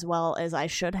sleeping as well as I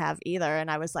should have either.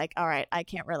 And I was like, all right, I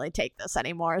can't really take this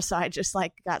anymore. So I just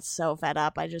like got so fed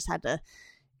up. I just had to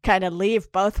kind of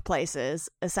leave both places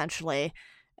essentially.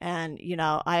 And, you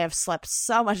know, I have slept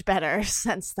so much better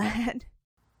since then.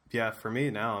 Yeah, for me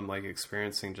now, I'm like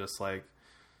experiencing just like,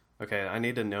 okay, I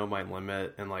need to know my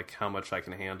limit and like how much I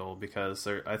can handle, because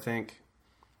I think,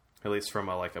 at least from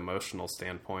a like emotional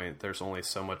standpoint, there's only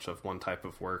so much of one type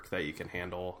of work that you can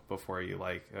handle before you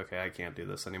like, okay, I can't do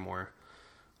this anymore.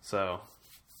 So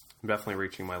I'm definitely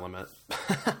reaching my limit.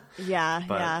 Yeah,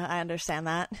 I understand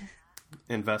that.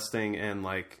 Investing in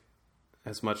like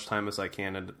as much time as I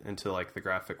can into like the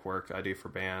graphic work I do for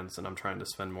bands, and I'm trying to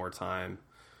spend more time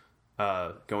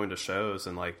going to shows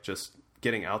and like just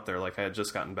getting out there. Like I had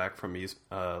just gotten back from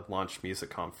Launch Music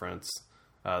Conference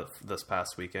this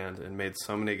past weekend and made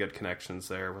so many good connections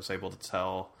there. Was able to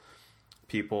tell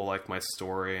people like my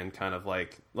story and kind of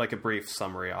like a brief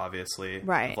summary, obviously,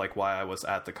 right, of like why I was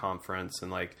at the conference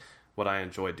and like what I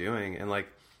enjoy doing, and like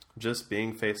just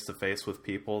being face to face with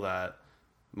people that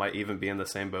might even be in the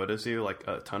same boat as you. Like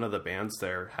a ton of the bands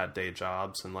there had day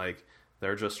jobs, and like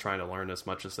they're just trying to learn as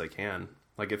much as they can.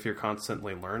 Like if you're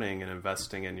constantly learning and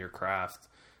investing in your craft,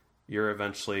 you're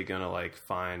eventually going to like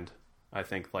find, I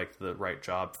think, like the right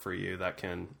job for you that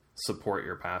can support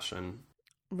your passion.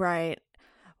 Right.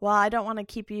 Well, I don't want to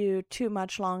keep you too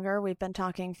much longer. We've been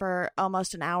talking for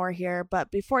almost an hour here,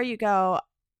 but before you go,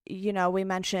 you know, we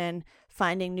mentioned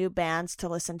finding new bands to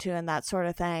listen to and that sort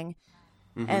of thing.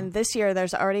 Mm-hmm. And this year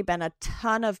there's already been a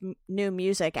ton of new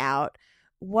music out.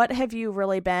 What have you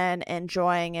really been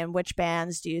enjoying, and which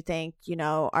bands do you think, you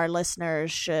know, our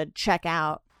listeners should check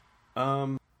out?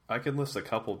 I could list a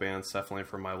couple bands definitely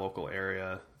from my local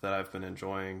area that I've been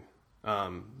enjoying.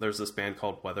 There's this band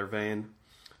called Weathervane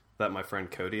that my friend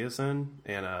Cody is in,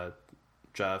 and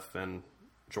Jeff and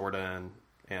Jordan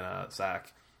and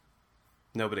Zach.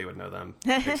 Nobody would know them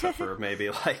except for maybe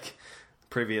like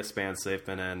previous bands they've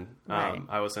been in. Right.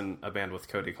 I was in a band with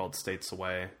Cody called States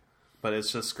Away, but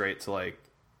it's just great to like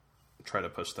try to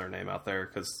push their name out there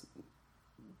because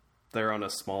they're on a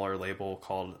smaller label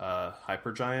called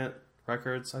Hypergiant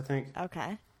Records, I think.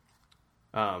 Okay.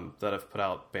 That have put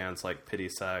out bands like Pity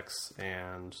Sex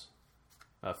and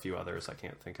a few others I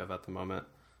can't think of at the moment.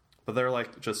 But they're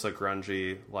like just a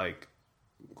grungy, like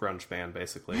grunge band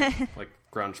basically, like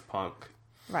grunge punk.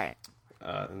 Right.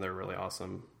 And they're really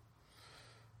awesome.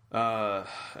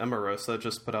 Emarosa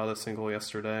just put out a single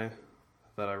yesterday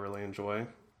that I really enjoy.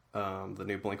 The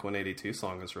new Blink-182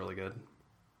 song is really good.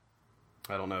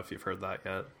 I don't know if you've heard that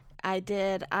yet. I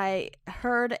did. I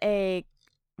heard a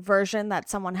version that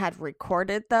someone had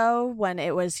recorded though when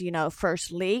it was,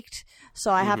 first leaked.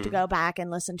 So I have to go back and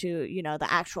listen to, the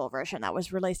actual version that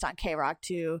was released on K-Rock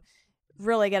to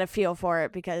really get a feel for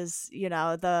it because,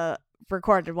 the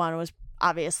recorded one was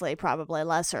obviously probably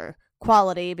lesser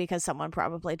quality because someone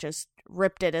probably just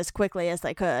ripped it as quickly as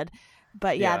they could.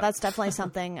 But yeah, that's definitely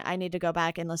something I need to go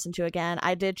back and listen to again.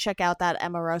 I did check out that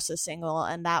Emarosa single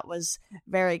and that was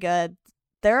very good.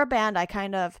 They're a band I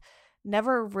kind of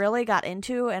never really got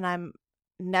into and I'm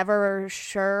never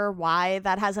sure why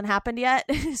that hasn't happened yet.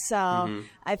 So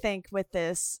I think with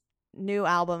this new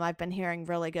album, I've been hearing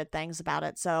really good things about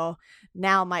it. So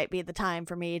now might be the time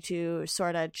for me to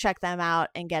sort of check them out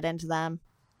and get into them.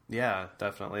 Yeah,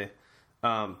 definitely.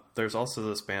 There's also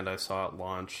this band I saw at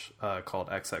launch called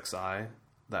XXI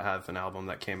that have an album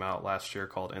that came out last year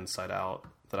called Inside Out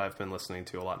that I've been listening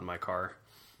to a lot in my car.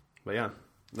 But yeah,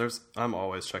 I'm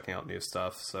always checking out new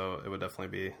stuff, so it would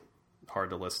definitely be hard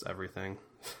to list everything.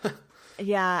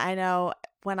 Yeah, I know.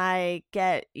 When I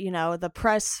get, the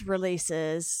press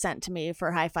releases sent to me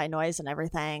for Hi-Fi Noise and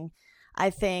everything,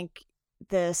 I think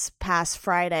this past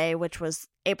Friday, which was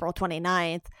April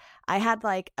 29th, I had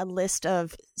like a list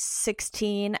of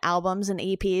 16 albums and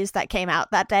EPs that came out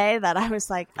that day that I was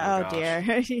like, oh dear,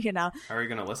 How are you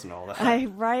going to listen to all that?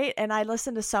 Right. And I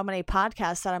listened to so many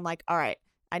podcasts that I'm like, all right,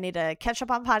 I need to catch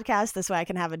up on podcasts. This way I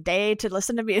can have a day to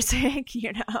listen to music,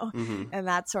 and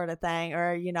that sort of thing.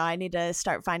 Or, I need to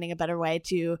start finding a better way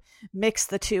to mix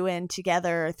the two in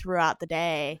together throughout the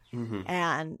day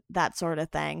and that sort of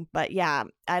thing. But yeah,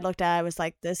 I was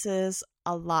like, this is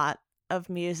a lot of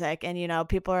music. And,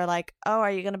 people are like, oh,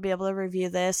 are you going to be able to review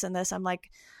this and this? I'm like,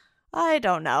 I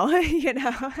don't know.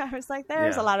 I was like,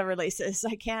 there's a lot of releases.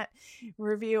 I can't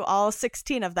review all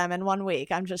 16 of them in 1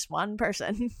 week. I'm just one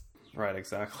person. Right,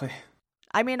 exactly.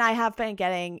 I mean, I have been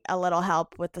getting a little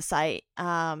help with the site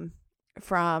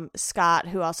from Scott,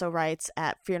 who also writes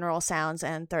at Funeral Sounds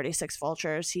and 36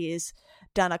 Vultures. He's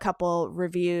done a couple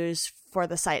reviews for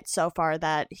the site so far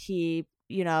that he,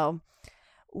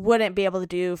 wouldn't be able to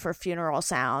do for Funeral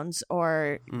Sounds,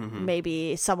 or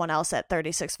maybe someone else at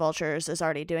 36 Vultures is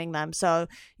already doing them. So,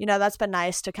 that's been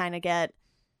nice to kind of get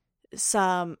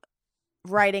some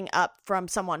writing up from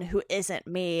someone who isn't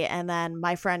me. And then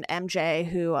my friend MJ,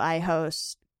 who I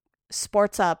host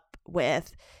Sports Up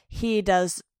with, he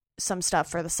does some stuff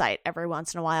for the site every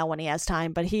once in a while when he has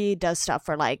time, but he does stuff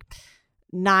for like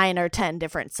 9 or 10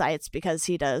 different sites because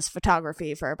he does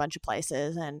photography for a bunch of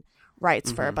places and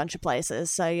writes for a bunch of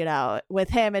places. So, with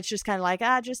him, it's just kind of like,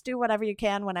 just do whatever you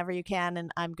can, whenever you can.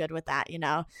 And I'm good with that,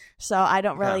 So I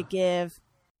don't really give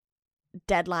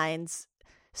deadlines,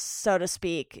 so to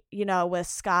speak. With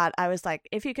Scott, I was like,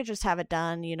 if you could just have it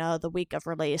done, the week of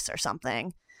release or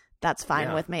something, that's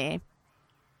fine with me.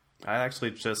 I actually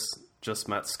just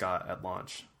met Scott at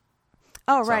launch.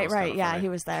 Oh, so right. Yeah, he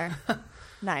was there.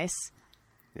 Nice.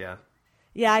 Yeah.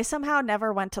 Yeah, I somehow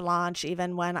never went to launch,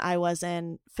 even when I was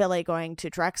in Philly going to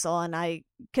Drexel. And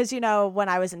because, when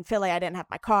I was in Philly, I didn't have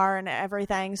my car and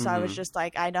everything. So I was just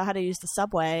like, I know how to use the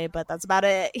subway, but that's about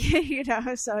it,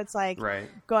 So it's like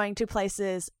going to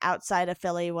places outside of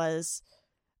Philly was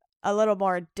a little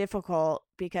more difficult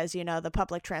because, the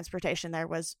public transportation there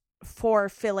was for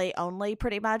Philly only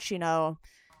pretty much.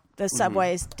 The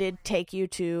subways did take you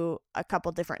to a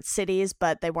couple different cities,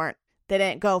 but they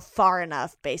didn't go far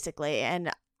enough, basically. And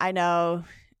I know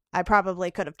I probably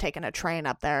could have taken a train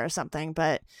up there or something,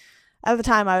 but at the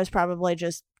time I was probably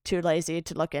just too lazy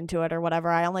to look into it or whatever.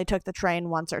 I only took the train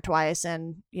once or twice,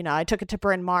 and, I took it to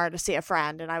Bryn Mawr to see a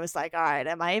friend, and I was like, all right,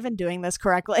 am I even doing this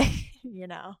correctly?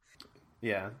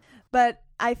 Yeah. But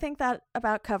I think that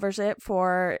about covers it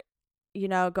for,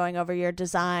 going over your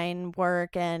design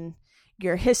work and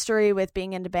your history with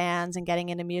being into bands and getting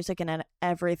into music and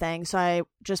everything. So I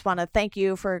just want to thank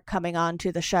you for coming on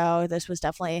to the show. This was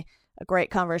definitely a great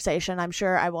conversation. I'm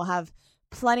sure I will have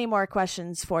plenty more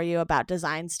questions for you about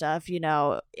design stuff, you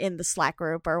know, in the Slack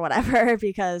group or whatever,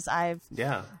 because I've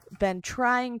been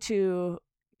trying to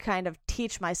kind of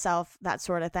teach myself that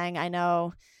sort of thing. I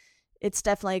know it's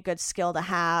definitely a good skill to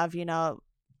have, you know,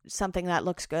 something that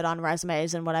looks good on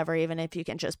resumes and whatever, even if you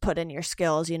can just put in your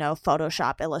skills, you know,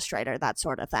 Photoshop, Illustrator, that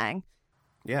sort of thing.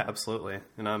 Yeah, absolutely.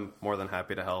 And I'm more than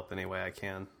happy to help any way I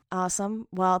can. Awesome.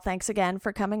 Well, thanks again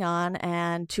for coming on.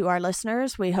 And to our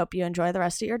listeners, we hope you enjoy the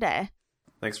rest of your day.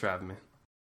 Thanks for having me.